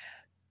it.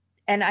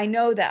 And I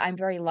know that I'm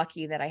very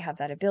lucky that I have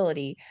that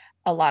ability.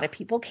 A lot of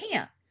people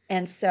can't.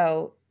 And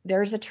so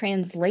there's a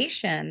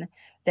translation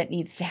that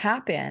needs to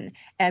happen.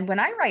 And when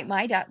I write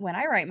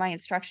my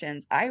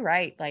instructions,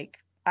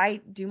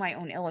 I do my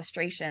own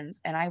illustrations,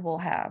 and I will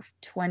have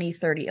 20,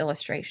 30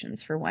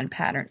 illustrations for one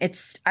pattern.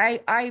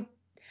 I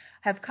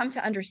have come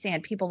to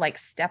understand people like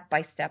step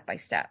by step by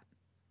step,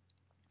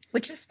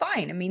 which is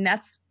fine. I mean,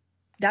 that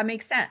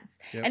makes sense.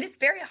 Yep. And it's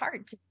very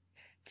hard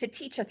to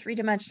teach a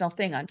 3-dimensional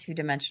thing on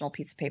 2-dimensional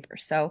piece of paper.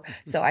 So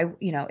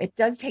it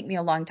does take me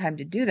a long time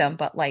to do them,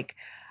 but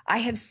I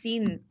have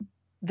seen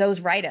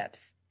those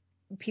write-ups.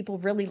 People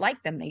really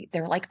like them.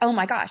 They're like, oh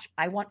my gosh,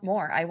 I want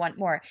more.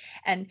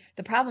 And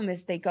the problem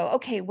is they go,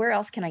 okay, where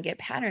else can I get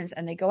patterns?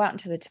 And they go out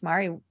into the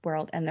Tamari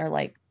world and they're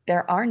like,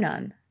 there are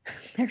none.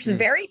 There's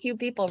very few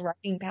people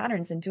writing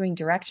patterns and doing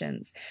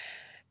directions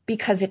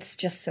because it's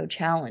just so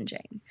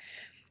challenging.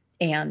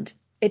 And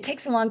it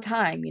takes a long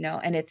time,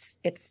 and it's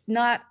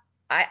not,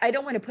 I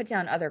don't want to put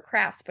down other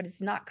crafts, but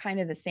it's not kind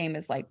of the same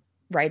as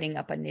writing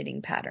up a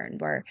knitting pattern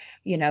where,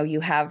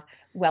 you have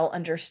well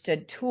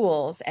understood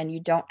tools and you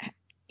don't,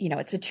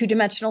 it's a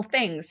 2-dimensional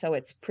thing. So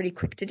it's pretty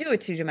quick to do a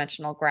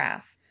 2-dimensional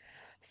graph.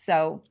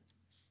 So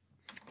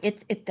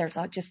there's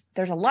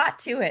a lot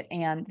to it.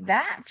 And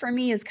that for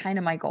me is kind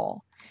of my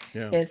goal.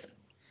 Yeah. Is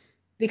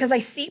because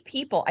I've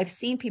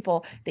seen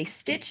people, they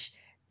stitch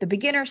the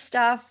beginner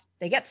stuff.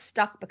 They get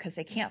stuck because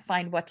they can't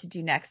find what to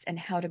do next and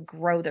how to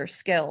grow their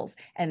skills,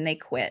 and they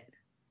quit.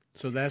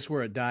 So that's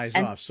where it dies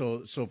off.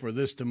 So for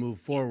this to move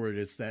forward,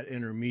 it's that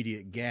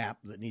intermediate gap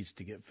that needs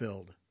to get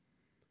filled.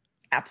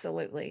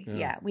 Absolutely.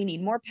 Yeah. We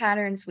need more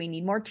patterns. We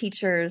need more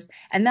teachers.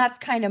 And that's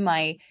kind of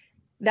my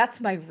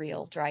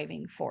real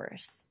driving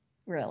force,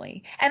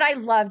 really. And I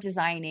love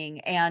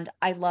designing, and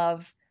I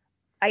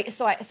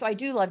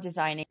do love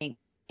designing,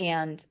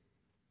 and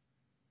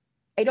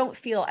I don't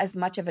feel as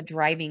much of a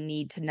driving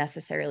need to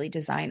necessarily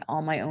design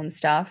all my own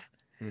stuff.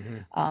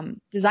 Mm-hmm.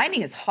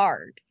 Designing is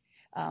hard.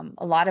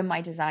 A lot of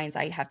my designs,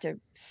 I have to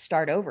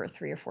start over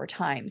 3 or 4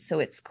 times. So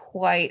it's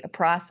quite a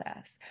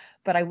process,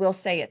 but I will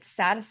say it's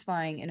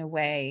satisfying in a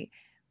way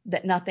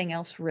that nothing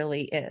else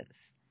really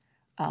is.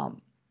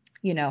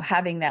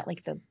 Having that,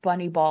 the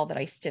bunny ball that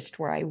I stitched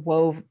where I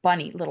wove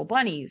little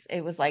bunnies.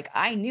 It was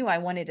I knew I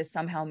wanted to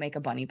somehow make a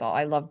bunny ball.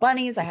 I love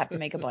bunnies. I have to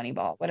make a bunny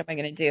ball. What am I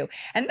going to do?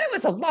 And that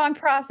was a long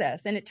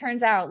process. And it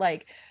turns out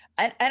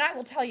and I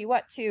will tell you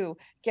what too,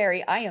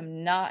 Gary, I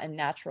am not a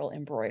natural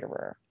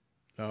embroiderer.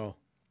 Oh.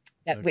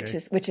 Okay.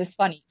 Which is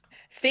funny.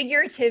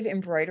 Figurative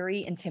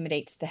embroidery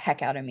intimidates the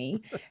heck out of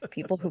me.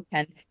 People who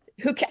can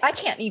I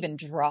can't even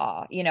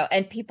draw,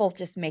 and people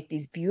just make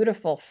these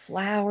beautiful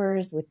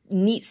flowers with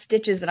neat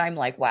stitches, and I'm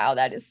like, wow,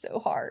 that is so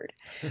hard,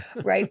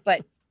 right?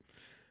 But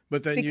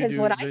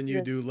then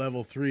you do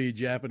level 3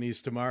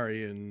 Japanese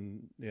Tamari,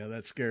 and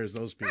that scares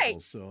those people.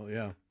 Right. So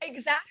yeah.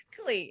 Exactly.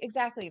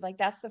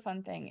 That's the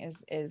fun thing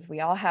is we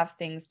all have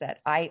things that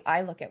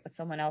I look at what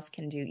someone else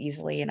can do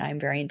easily, and I'm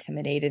very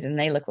intimidated, and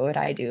they look at what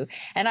I do,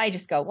 and I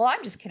just go, well,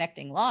 I'm just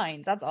connecting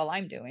lines. That's all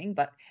I'm doing.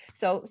 But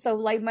so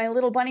my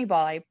little bunny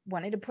ball, I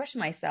wanted to push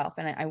myself,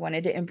 and I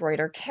wanted to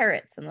embroider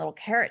carrots and little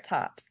carrot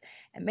tops.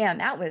 And man,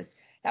 that was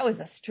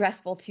a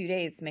stressful 2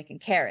 days making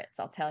carrots.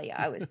 I'll tell you,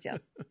 I was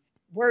just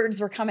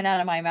words were coming out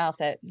of my mouth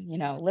that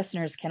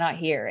listeners cannot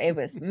hear. It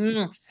was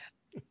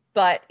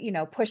but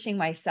pushing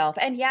myself.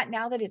 And yet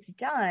now that it's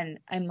done,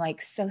 I'm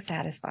like so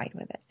satisfied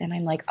with it. And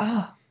I'm like,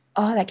 oh,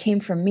 that came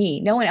from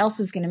me. No one else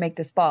was going to make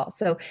this ball.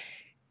 So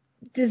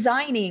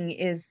designing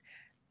is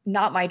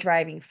not my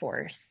driving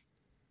force.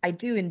 I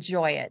do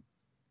enjoy it.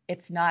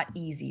 It's not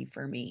easy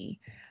for me.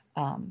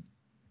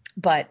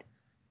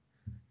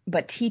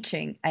 But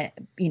teaching,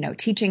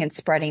 teaching and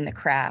spreading the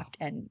craft,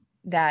 and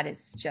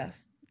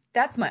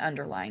that's my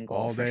underlying goal.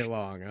 All day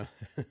long, huh?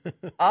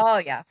 Oh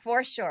yeah,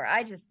 for sure.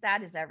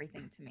 That is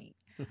everything to me.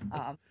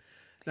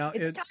 Now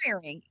it's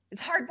tiring.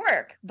 It's hard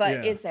work,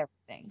 but it's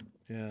everything.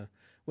 Yeah.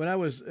 When I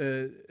was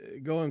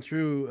going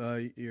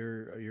through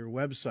your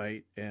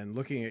website and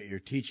looking at your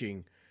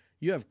teaching,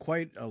 you have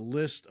quite a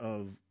list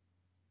of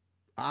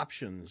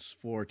options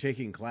for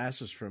taking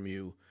classes from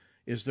you.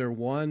 Is there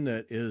one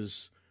that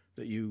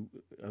you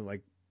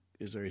like?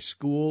 Is there a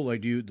school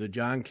like the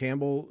John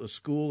Campbell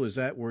School? Is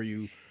that where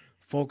you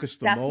focus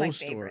the most? That's my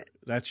favorite.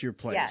 Or that's your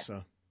place? Yes.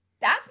 Huh?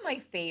 That's my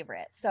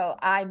favorite. So,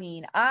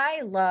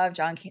 I love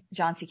John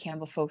C.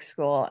 Campbell Folk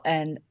School,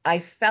 and I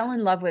fell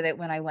in love with it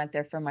when I went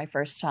there for my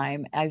first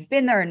time. I've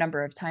been there a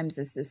number of times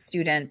as a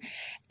student,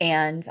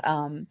 and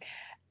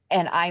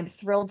I'm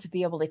thrilled to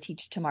be able to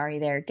teach Tamari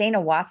there. Dana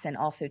Watson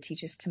also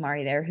teaches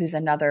Tamari there, who's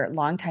another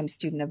longtime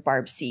student of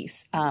Barb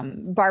Cease.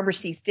 Barbara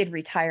Cease did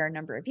retire a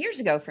number of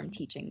years ago from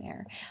teaching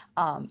there.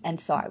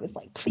 And so I was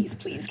like, please,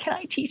 can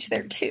I teach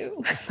there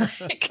too?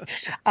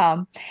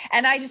 And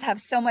I just have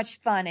so much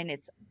fun. And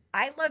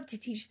I love to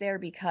teach there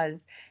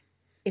because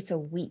it's a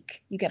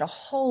week. You get a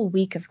whole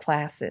week of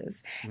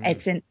classes.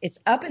 It's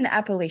up in the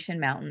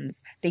Appalachian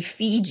Mountains. They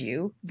feed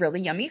you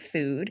really yummy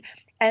food.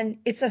 And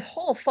it's a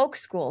whole folk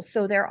school.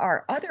 So there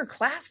are other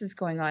classes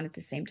going on at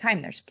the same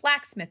time. There's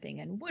blacksmithing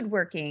and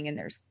woodworking, and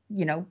there's,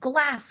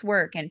 glass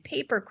work and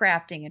paper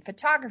crafting and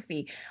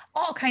photography,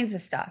 all kinds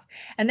of stuff.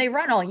 And they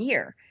run all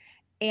year.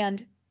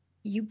 And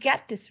you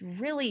get this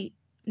really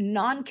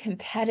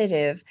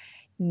non-competitive,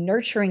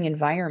 nurturing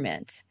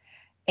environment.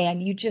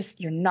 And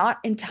you're not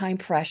in time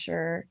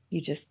pressure.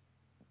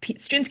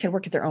 Students can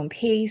work at their own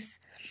pace.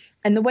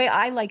 And the way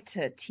I like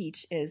to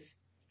teach is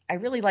I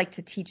really like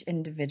to teach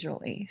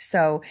individually.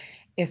 So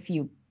if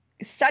you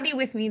study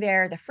with me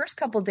there, the first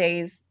couple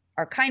days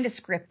are kind of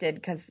scripted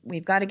because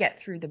we've got to get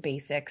through the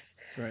basics.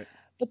 Right.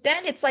 But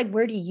then it's like,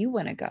 where do you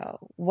want to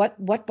go?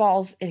 What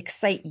balls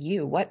excite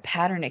you? What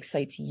pattern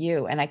excites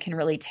you? And I can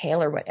really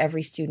tailor what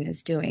every student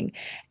is doing,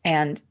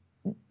 and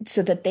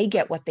so that they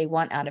get what they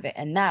want out of it.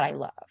 And that I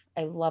love.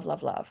 I love,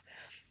 love, love.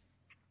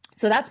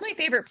 So that's my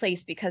favorite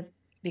place because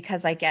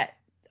I get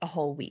a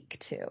whole week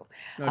too.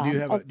 Now, do you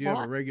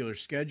have a regular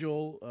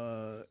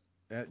schedule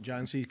at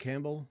John C.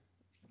 Campbell?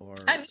 Or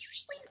I'm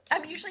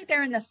usually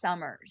there in the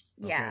summers.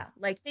 Okay. Yeah,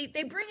 like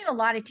they bring in a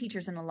lot of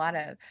teachers and a lot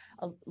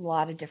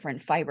of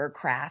different fiber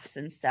crafts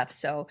and stuff.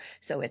 So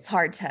it's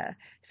hard to.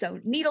 So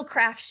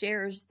Needlecraft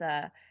shares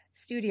the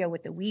studio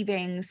with the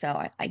weaving.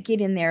 So I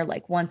get in there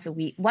like once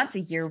a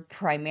year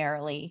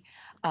primarily.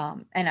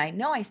 And I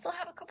know I still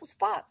have a couple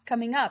spots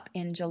coming up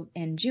in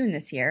June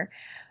this year,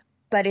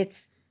 but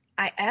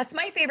that's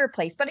my favorite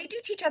place. But I do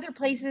teach other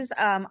places.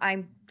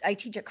 I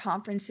teach at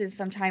conferences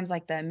sometimes,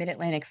 like the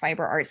Mid-Atlantic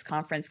Fiber Arts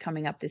Conference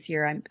coming up this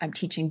year. I'm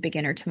teaching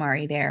beginner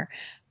Tamari there.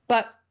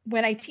 But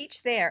when I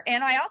teach there,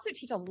 and I also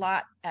teach a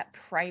lot at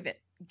private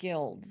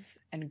guilds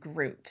and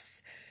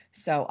groups.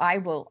 So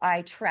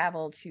I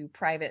travel to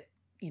private,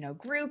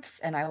 groups,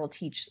 and I will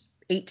teach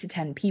 8 to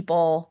 10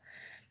 people,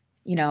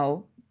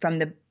 from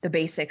the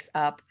basics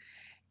up.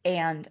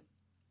 And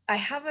I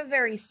have a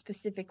very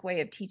specific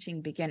way of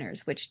teaching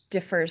beginners, which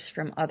differs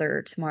from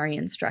other Tamari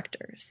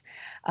instructors,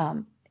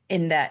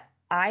 in that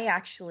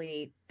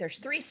there's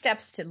 3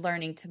 steps to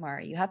learning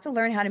Tamari. You have to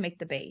learn how to make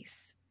the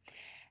base.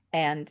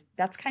 And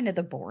that's kind of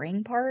the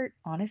boring part,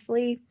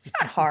 honestly. It's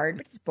not hard,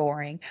 but it's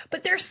boring.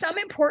 But there's some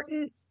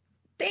important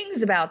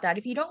things about that.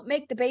 If you don't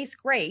make the base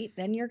great,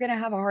 then you're going to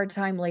have a hard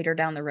time later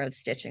down the road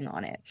stitching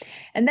on it.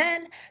 And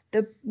then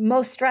the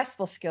most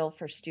stressful skill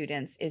for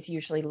students is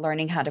usually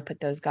learning how to put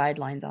those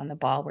guidelines on the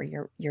ball,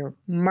 where you're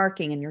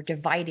marking and you're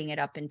dividing it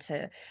up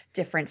into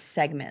different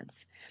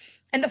segments.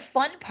 And the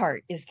fun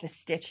part is the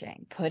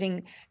stitching,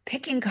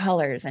 picking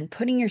colors and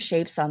putting your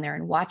shapes on there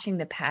and watching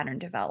the pattern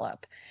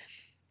develop.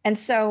 And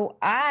so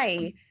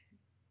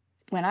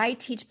when I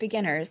teach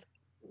beginners,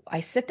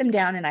 I sit them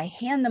down and I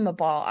hand them a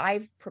ball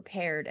I've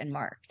prepared and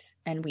marked,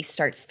 and we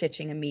start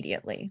stitching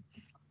immediately.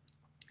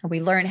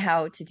 We learn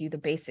how to do the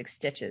basic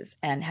stitches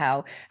and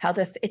how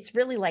it's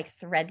really like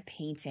thread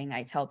painting,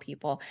 I tell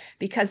people,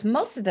 because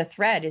most of the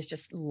thread is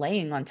just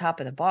laying on top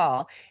of the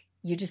ball.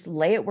 You just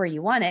lay it where you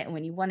want it. And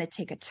when you want to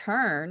take a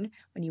turn,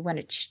 when you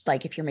want to,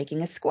 like if you're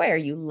making a square,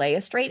 you lay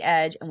a straight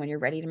edge. And when you're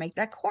ready to make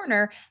that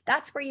corner,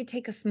 that's where you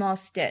take a small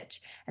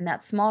stitch. And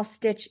that small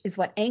stitch is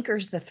what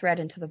anchors the thread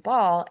into the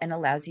ball and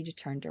allows you to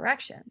turn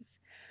directions.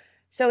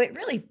 So it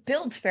really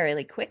builds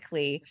fairly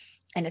quickly,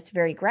 and it's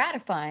very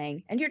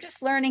gratifying. And you're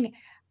just learning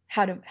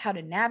how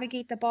to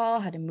navigate the ball,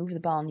 how to move the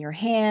ball in your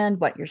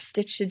hand, what your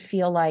stitch should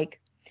feel like.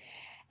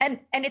 And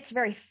it's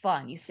very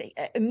fun. You say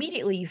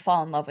immediately you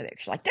fall in love with it.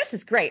 You're like, this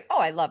is great. Oh,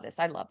 I love this.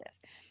 I love this.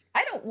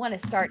 I don't want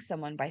to start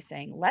someone by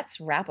saying, let's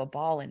wrap a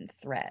ball in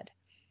thread.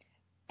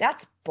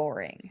 That's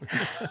boring.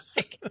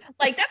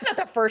 like that's not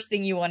the first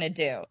thing you want to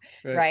do,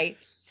 right?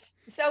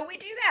 So we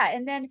do that,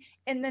 and then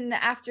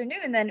the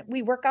afternoon, then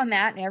we work on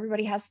that, and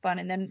everybody has fun.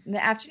 And then in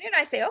the afternoon,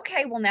 I say,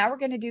 okay, well now we're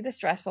going to do the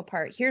stressful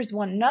part. Here's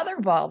another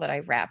ball that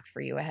I've wrapped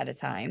for you ahead of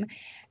time,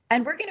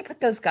 and we're going to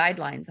put those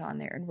guidelines on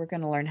there, and we're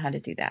going to learn how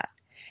to do that.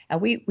 And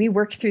we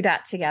work through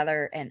that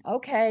together, and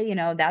okay,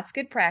 that's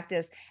good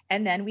practice.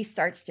 And then we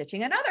start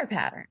stitching another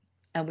pattern,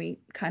 and we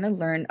kind of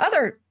learn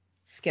other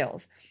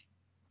skills.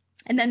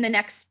 And then the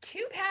next 2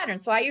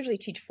 patterns, so I usually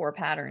teach 4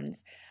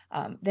 patterns.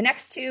 The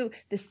next 2,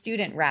 the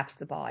student wraps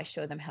the ball. I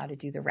show them how to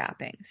do the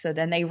wrapping. So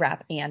then they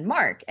wrap and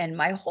mark. And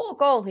my whole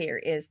goal here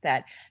is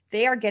that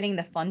they are getting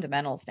the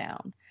fundamentals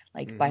down.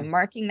 Like by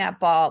marking that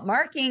ball,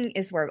 marking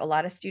is where a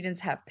lot of students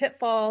have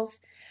pitfalls.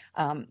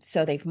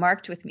 So they've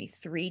marked with me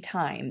 3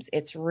 times.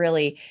 It's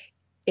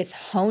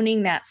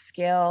honing that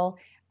skill.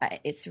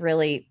 It's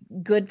really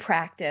good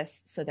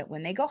practice so that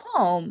when they go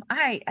home,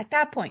 at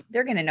that point,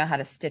 they're going to know how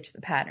to stitch the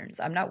patterns.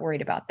 I'm not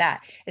worried about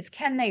that. It's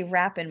can they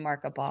wrap and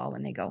mark a ball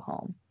when they go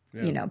home,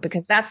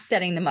 because that's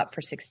setting them up for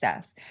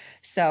success.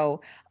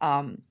 So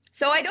I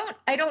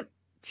don't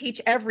teach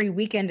every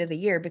weekend of the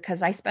year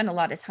because I spend a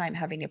lot of time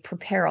having to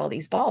prepare all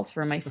these balls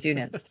for my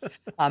students.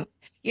 And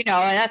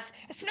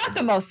it's not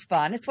the most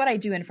fun. It's what I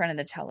do in front of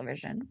the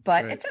television,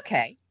 but It's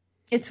okay.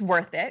 It's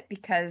worth it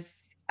because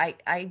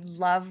I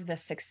love the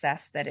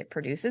success that it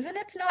produces, and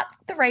it's not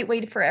the right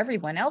way for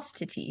everyone else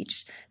to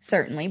teach,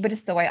 certainly, but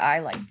it's the way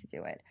I like to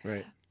do it.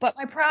 Right. But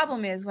my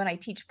problem is when I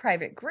teach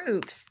private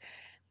groups,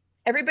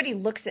 everybody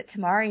looks at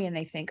Tamari and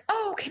they think,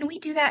 oh, can we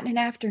do that in an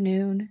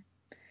afternoon?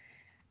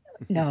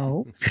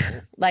 No.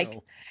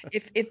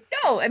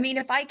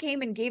 If I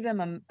came and gave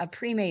them a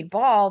pre-made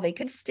ball, they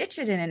could stitch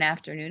it in an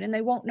afternoon and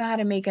they won't know how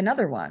to make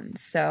another one.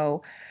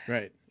 So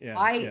right. Yeah.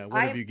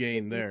 What have you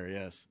gained there?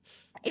 Yes.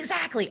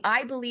 Exactly.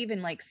 I believe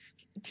in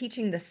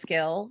teaching the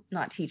skill,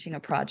 not teaching a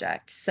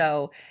project.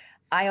 So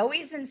I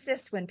always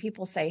insist when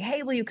people say,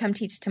 hey, will you come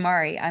teach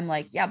Tamari? I'm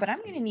like, yeah, but I'm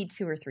going to need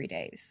 2 or 3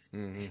 days.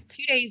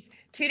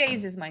 2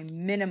 days is my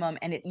minimum.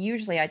 And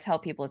usually I tell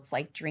people it's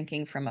like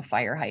drinking from a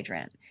fire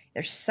hydrant.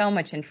 There's so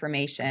much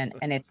information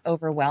and it's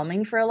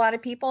overwhelming for a lot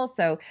of people.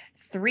 So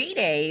 3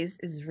 days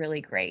is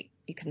really great.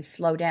 You can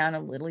slow down a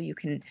little. You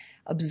can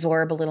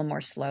absorb a little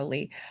more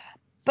slowly.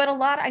 But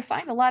I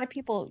find a lot of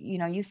people,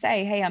 you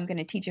say, hey, I'm going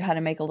to teach you how to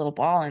make a little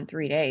ball in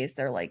 3 days.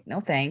 They're like, no,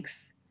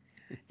 thanks.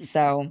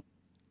 So,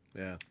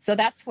 yeah. So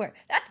that's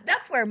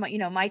where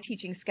my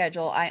teaching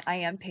schedule, I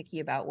am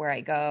picky about where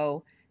I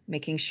go,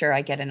 making sure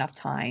I get enough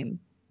time,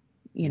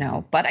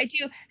 but I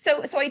do.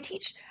 So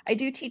I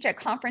do teach at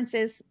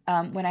conferences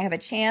when I have a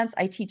chance.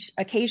 I teach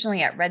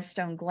occasionally at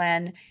Redstone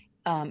Glen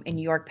in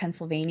York,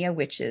 Pennsylvania,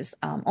 which is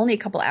only a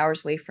couple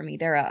hours away from me.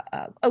 They're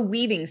a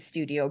weaving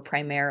studio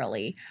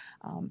primarily,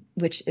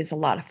 which is a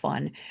lot of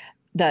fun.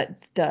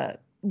 The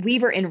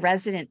weaver in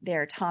resident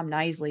there, Tom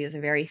Knisley, is a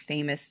very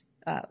famous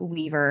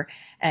weaver,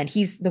 and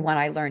he's the one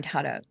I learned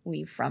how to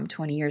weave from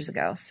 20 years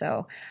ago.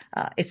 So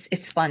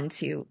it's fun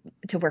to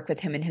work with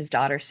him and his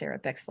daughter, Sarah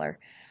Bixler.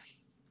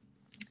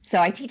 So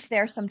I teach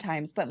there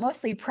sometimes, but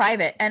mostly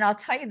private. And I'll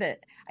tell you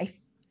that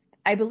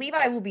I believe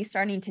I will be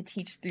starting to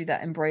teach through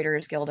the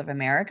Embroiderers Guild of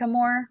America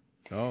more.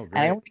 Oh, great. And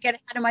I don't want to get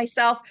ahead of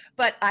myself,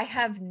 but I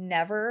have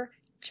never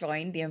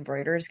joined the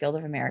Embroiderers Guild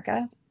of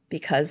America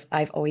because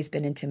I've always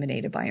been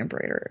intimidated by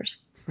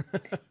embroiderers.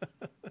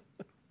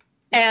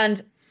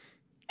 and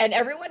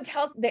everyone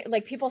tells,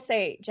 people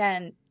say,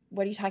 Jen,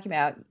 what are you talking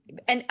about?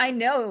 And I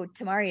know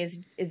Tamari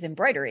is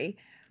embroidery.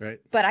 Right.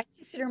 But I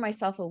consider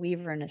myself a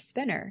weaver and a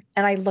spinner.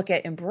 And I look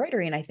at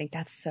embroidery and I think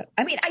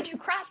I do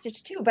cross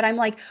stitch too, but I'm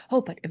like,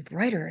 oh, but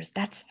embroiderers,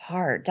 that's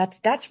hard.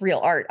 That's real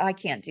art. I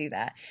can't do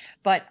that.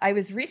 But I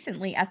was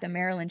recently at the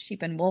Maryland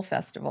Sheep and Wool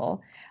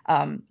Festival.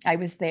 I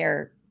was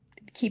there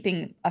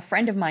keeping a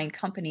friend of mine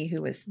company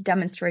who was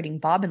demonstrating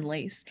bobbin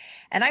lace.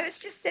 And I was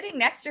just sitting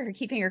next to her,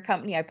 keeping her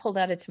company. I pulled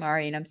out a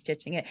Tamari and I'm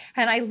stitching it.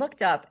 And I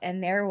looked up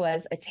and there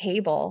was a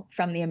table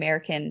from the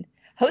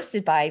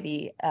hosted by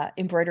the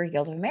Embroidery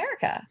Guild of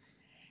America.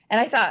 And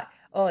I thought,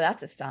 oh,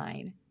 that's a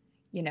sign,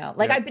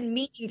 I've been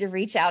meaning to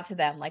reach out to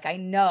them. I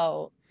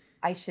know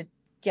I should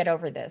get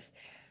over this.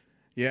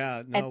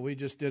 Yeah, no, we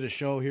just did a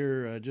show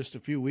here just a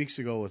few weeks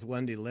ago with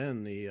Wendy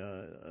Lynn,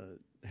 the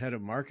head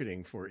of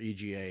marketing for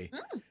EGA.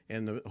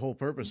 And the whole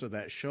purpose of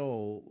that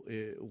show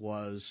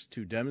was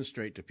to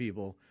demonstrate to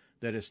people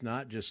that it's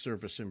not just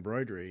surface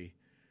embroidery.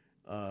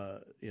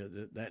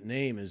 That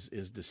name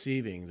is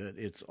deceiving, that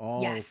it's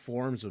all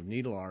forms of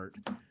needle art.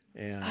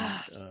 And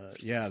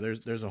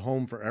there's a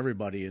home for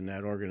everybody in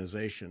that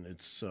organization.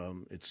 It's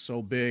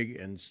so big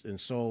and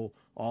so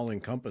all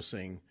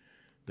encompassing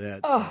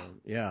that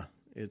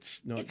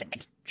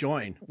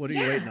join. What are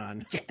you waiting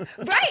on?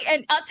 Right.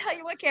 And I'll tell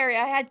you what, Gary,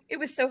 it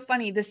was so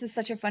funny. This is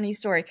such a funny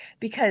story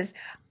because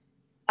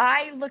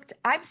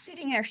I'm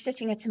sitting there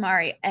stitching a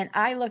Tamari and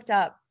I looked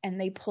up and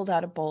they pulled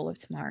out a bowl of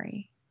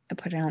Tamari. and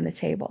put it on the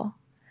table.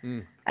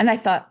 Mm. And I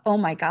thought, oh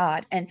my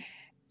God. And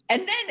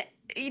then,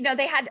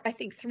 they had, I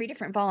think, 3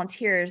 different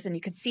volunteers, and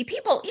you could see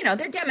people,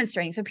 they're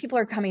demonstrating. So people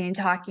are coming and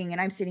talking, and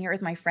I'm sitting here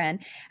with my friend.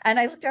 And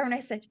I looked over and I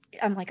said,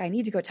 I'm like, I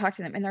need to go talk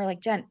to them. And they're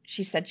like,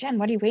 she said, Jen,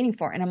 what are you waiting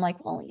for? And I'm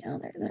like, well,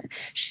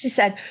 she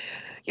said,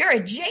 you're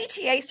a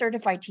JTA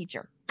certified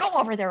teacher. Go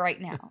over there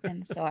right now.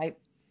 And so I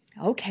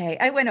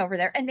went over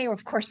there, and they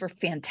of course were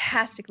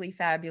fantastically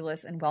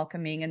fabulous and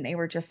welcoming. And they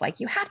were just like,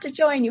 you have to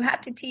join, you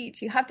have to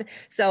teach, you have to.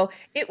 So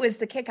it was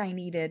the kick I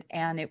needed.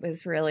 And it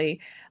was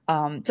really,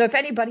 so if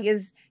anybody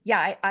is,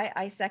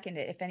 I second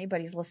it. If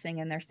anybody's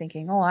listening and they're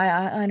thinking, oh,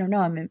 I don't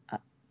know,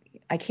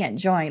 I can't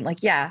join.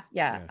 Like, yeah,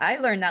 I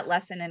learned that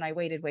lesson and I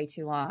waited way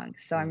too long.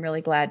 So I'm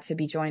really glad to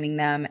be joining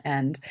them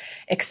and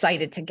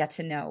excited to get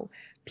to know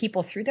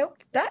people through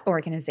that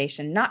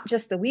organization, not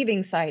just the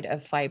weaving side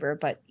of fiber,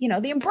 but,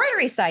 the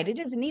embroidery side. It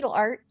is needle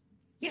art,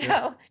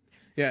 know.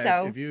 Yeah,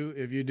 so, if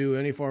you do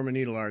any form of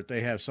needle art,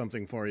 they have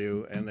something for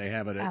you, and they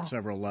have it at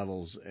several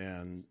levels,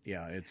 and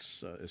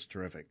it's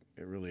terrific.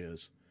 It really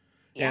is.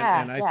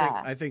 Yeah, and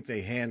I think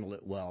they handle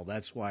it well.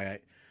 That's why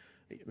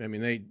I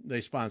mean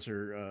they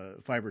sponsor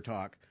Fiber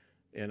Talk,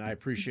 and I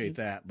appreciate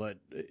that. But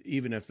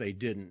even if they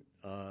didn't,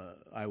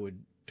 I would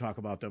talk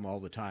about them all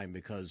the time,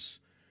 because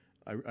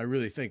I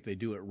really think they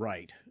do it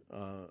right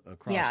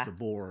across the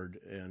board,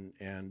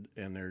 and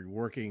they're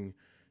working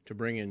to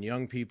bring in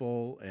young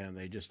people, and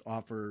they just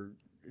offer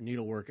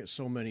needlework at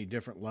so many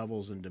different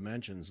levels and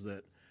dimensions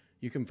that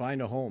you can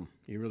find a home.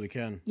 You really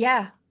can.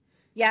 Yeah.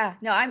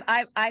 No,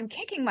 I'm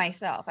kicking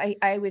myself.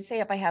 I would say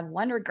if I have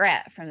one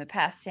regret from the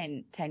past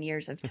 10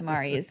 years of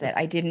Tamari is that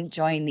I didn't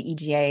join the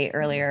EGA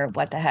earlier.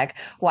 What the heck?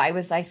 Why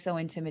was I so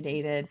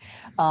intimidated?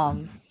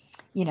 But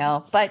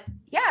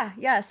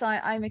so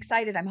I'm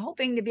excited. I'm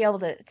hoping to be able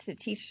to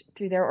teach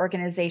through their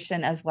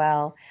organization as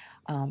well.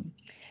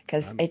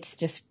 Because it's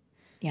just,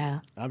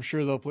 I'm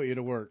sure they'll put you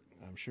to work.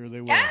 I'm sure they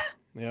will. Yeah.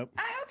 Yep.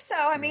 I hope so.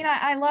 I mean,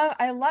 I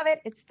love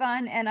it. It's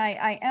fun. And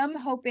I am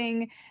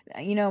hoping,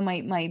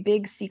 my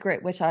big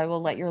secret, which I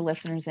will let your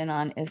listeners in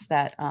on, is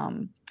that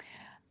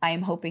I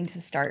am hoping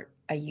to start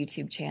a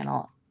YouTube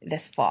channel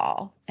this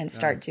fall and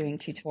start doing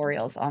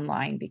tutorials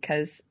online,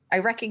 because I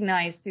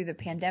recognize through the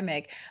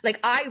pandemic, like,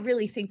 I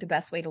really think the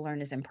best way to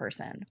learn is in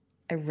person.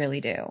 I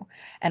really do.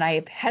 And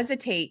I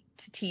hesitate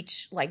to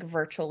teach like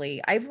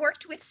virtually. I've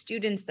worked with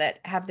students that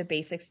have the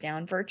basics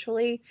down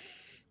virtually,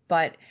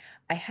 but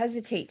I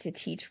hesitate to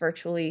teach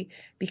virtually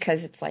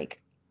because it's like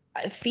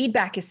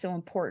feedback is so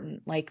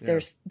important. Like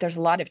there's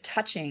a lot of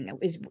touching.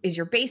 Is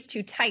your base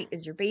too tight?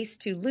 Is your base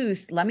too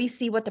loose? Let me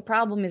see what the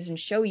problem is and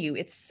show you.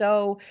 It's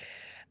so,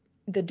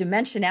 the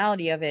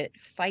dimensionality of it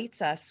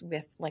fights us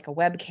with like a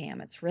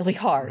webcam. It's really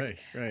hard.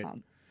 Right.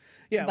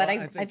 But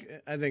well,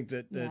 I think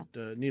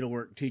that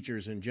needlework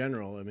teachers in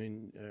general,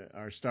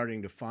 are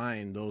starting to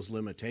find those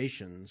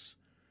limitations.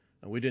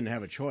 We didn't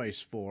have a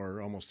choice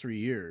for almost 3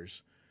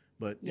 years,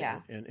 but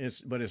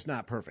it's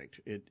not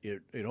perfect.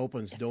 It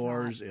opens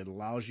doors. It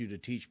allows you to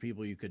teach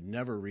people you could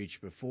never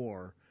reach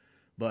before.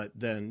 But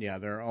then,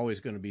 there are always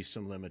going to be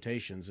some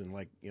limitations. And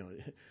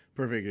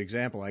perfect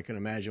example I can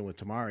imagine with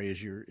Tamari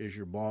is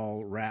your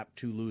ball wrapped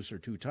too loose or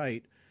too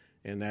tight,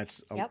 and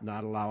that's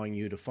not allowing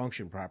you to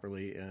function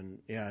properly. And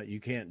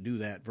you can't do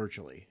that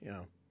virtually.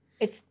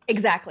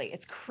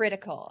 It's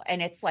critical.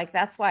 And it's like,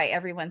 that's why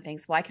everyone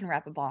thinks, well, I can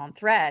wrap a ball on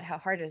thread. How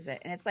hard is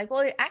it? And it's like, well,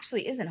 it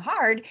actually isn't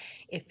hard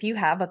if you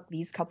have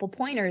these couple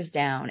pointers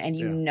down and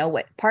you know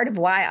what. Part of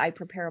why I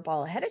prepare a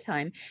ball ahead of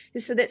time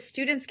is so that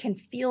students can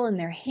feel in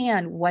their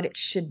hand what it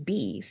should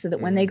be, so that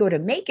when they go to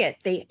make it,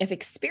 they have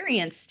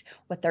experienced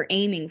what they're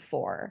aiming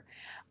for.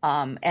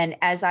 And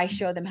as I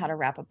show them how to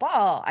wrap a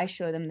ball, I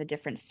show them the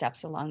different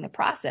steps along the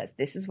process.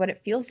 This is what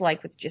it feels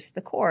like with just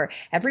the core.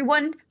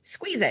 Everyone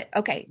squeeze it.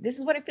 Okay, this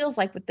is what it feels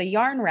like with the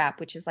yarn wrap,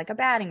 which is like a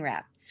batting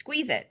wrap.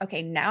 Squeeze it.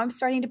 Okay, now I'm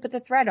starting to put the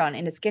thread on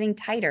and it's getting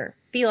tighter.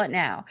 Feel it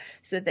now.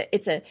 So that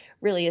it's a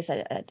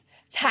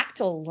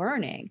tactile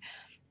learning.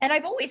 And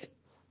I've always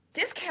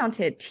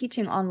discounted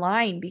teaching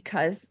online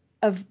because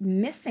of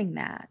missing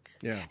that.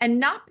 And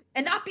not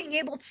being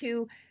able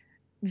to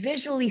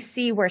visually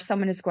see where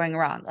someone is going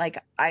wrong. Like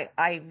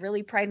I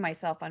really pride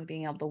myself on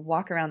being able to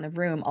walk around the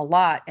room a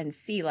lot and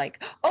see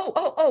like,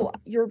 oh,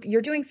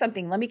 you're doing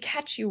something. Let me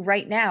catch you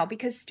right now,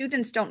 because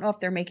students don't know if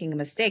they're making a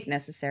mistake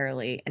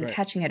necessarily, and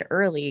catching it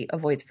early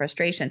avoids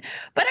frustration.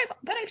 But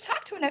I've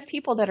talked to enough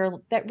people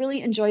that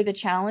really enjoy the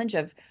challenge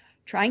of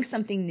trying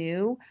something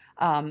new,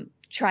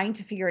 trying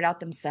to figure it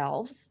out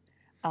themselves.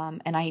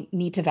 And I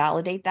need to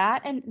validate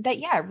that, and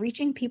that,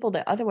 reaching people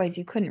that otherwise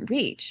you couldn't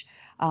reach.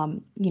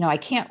 I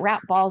can't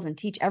wrap balls and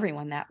teach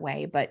everyone that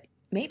way, but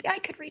maybe I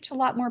could reach a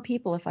lot more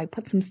people if I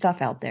put some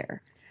stuff out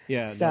there.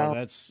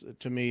 That's,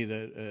 to me,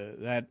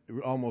 that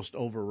almost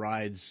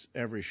overrides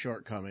every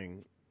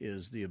shortcoming,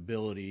 is the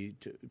ability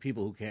to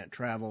people who can't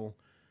travel,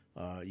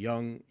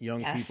 young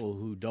people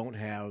who don't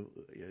have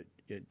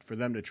it, for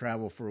them to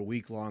travel for a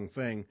week-long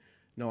thing.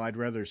 No, I'd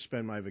rather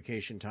spend my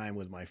vacation time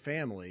with my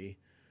family.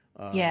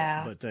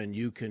 But then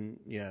you can,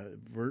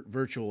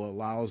 virtual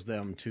allows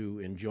them to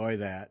enjoy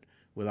that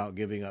without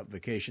giving up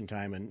vacation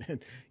time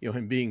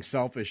and being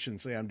selfish and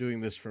say, I'm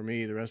doing this for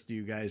me. The rest of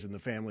you guys in the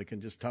family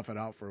can just tough it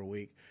out for a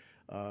week.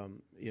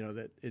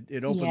 That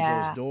it opens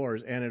those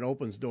doors, and it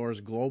opens doors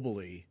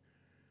globally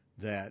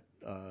that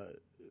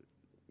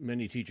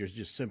many teachers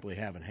just simply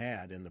haven't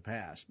had in the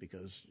past,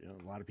 because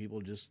a lot of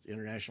people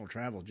international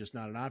travel is just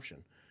not an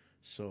option.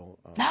 So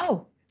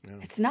no. Yeah.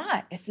 It's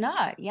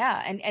not.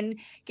 Yeah. And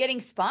getting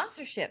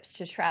sponsorships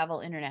to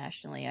travel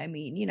internationally. I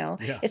mean,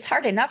 It's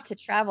hard enough to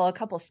travel a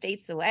couple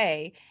states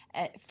away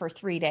for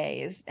 3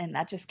 days, and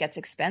that just gets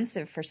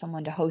expensive for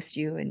someone to host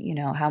you. And,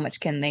 how much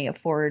can they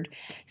afford?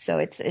 So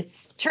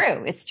it's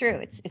true. It's true.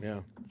 It's yeah.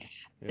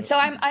 So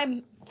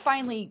I'm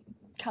finally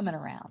coming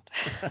around.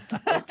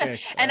 Okay.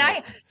 And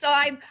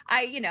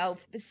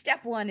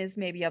step one is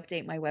maybe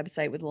update my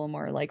website with a little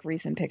more like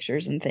recent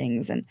pictures and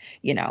things. And,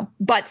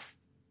 but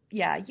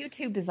yeah,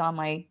 YouTube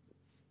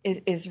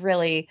is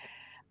really,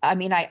 I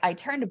mean, I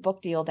turned a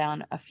book deal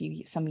down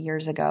some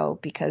years ago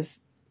because,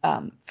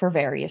 for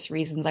various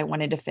reasons, I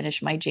wanted to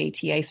finish my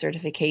JTA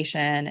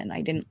certification, and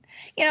I didn't,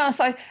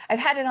 so I've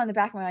had it on the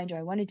back of my mind. Do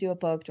I want to do a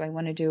book? Do I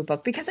want to do a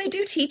book? Because I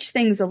do teach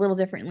things a little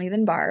differently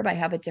than Barb. I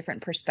have a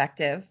different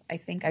perspective. I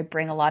think I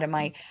bring a lot of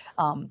my,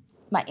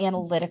 my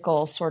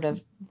analytical sort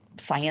of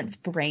science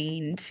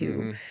brain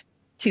to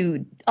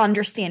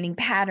understanding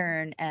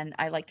pattern, and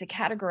I like to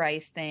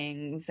categorize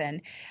things.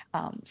 And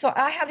so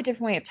I have a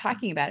different way of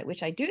talking about it,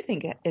 which I do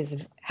think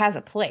has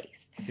a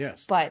place.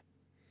 Yes. But,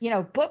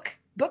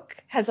 book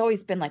has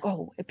always been like,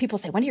 oh, people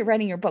say, when are you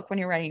writing your book? When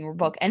are you writing your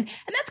book? And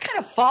that's kind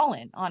of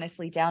fallen,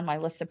 honestly, down my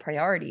list of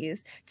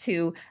priorities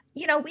to,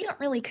 we don't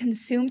really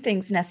consume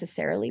things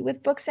necessarily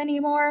with books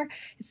anymore.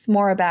 It's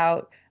more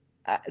about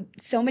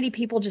so many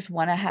people just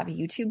want to have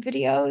YouTube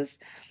videos.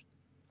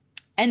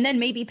 And then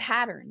maybe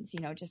patterns,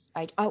 I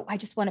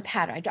just want a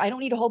pattern. I don't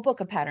need a whole book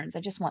of patterns.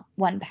 I just want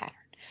one pattern.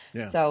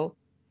 Yeah. So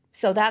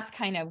that's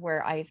kind of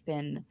where I've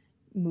been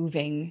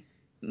moving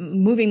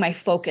my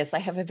focus. I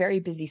have a very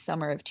busy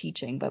summer of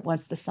teaching, but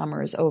once the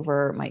summer is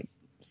over, my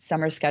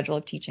summer schedule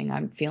of teaching,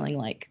 I'm feeling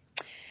like,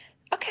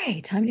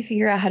 okay, time to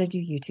figure out how to do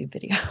YouTube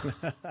video.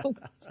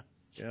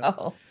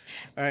 All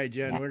right,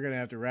 Jen, we're going to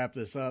have to wrap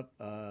this up.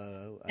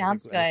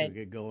 Sounds good. I think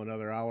we could go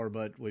another hour,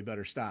 but we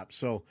better stop.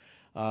 So,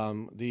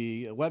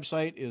 the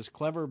website is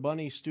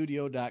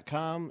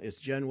cleverbunnystudio.com. It's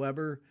Jen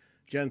Weber.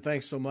 Jen,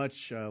 thanks so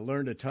much.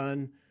 Learned a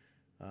ton.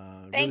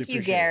 Thank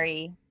you,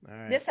 Gary. All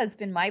right. This has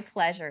been my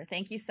pleasure.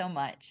 Thank you so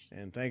much.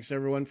 And thanks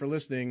everyone for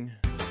listening.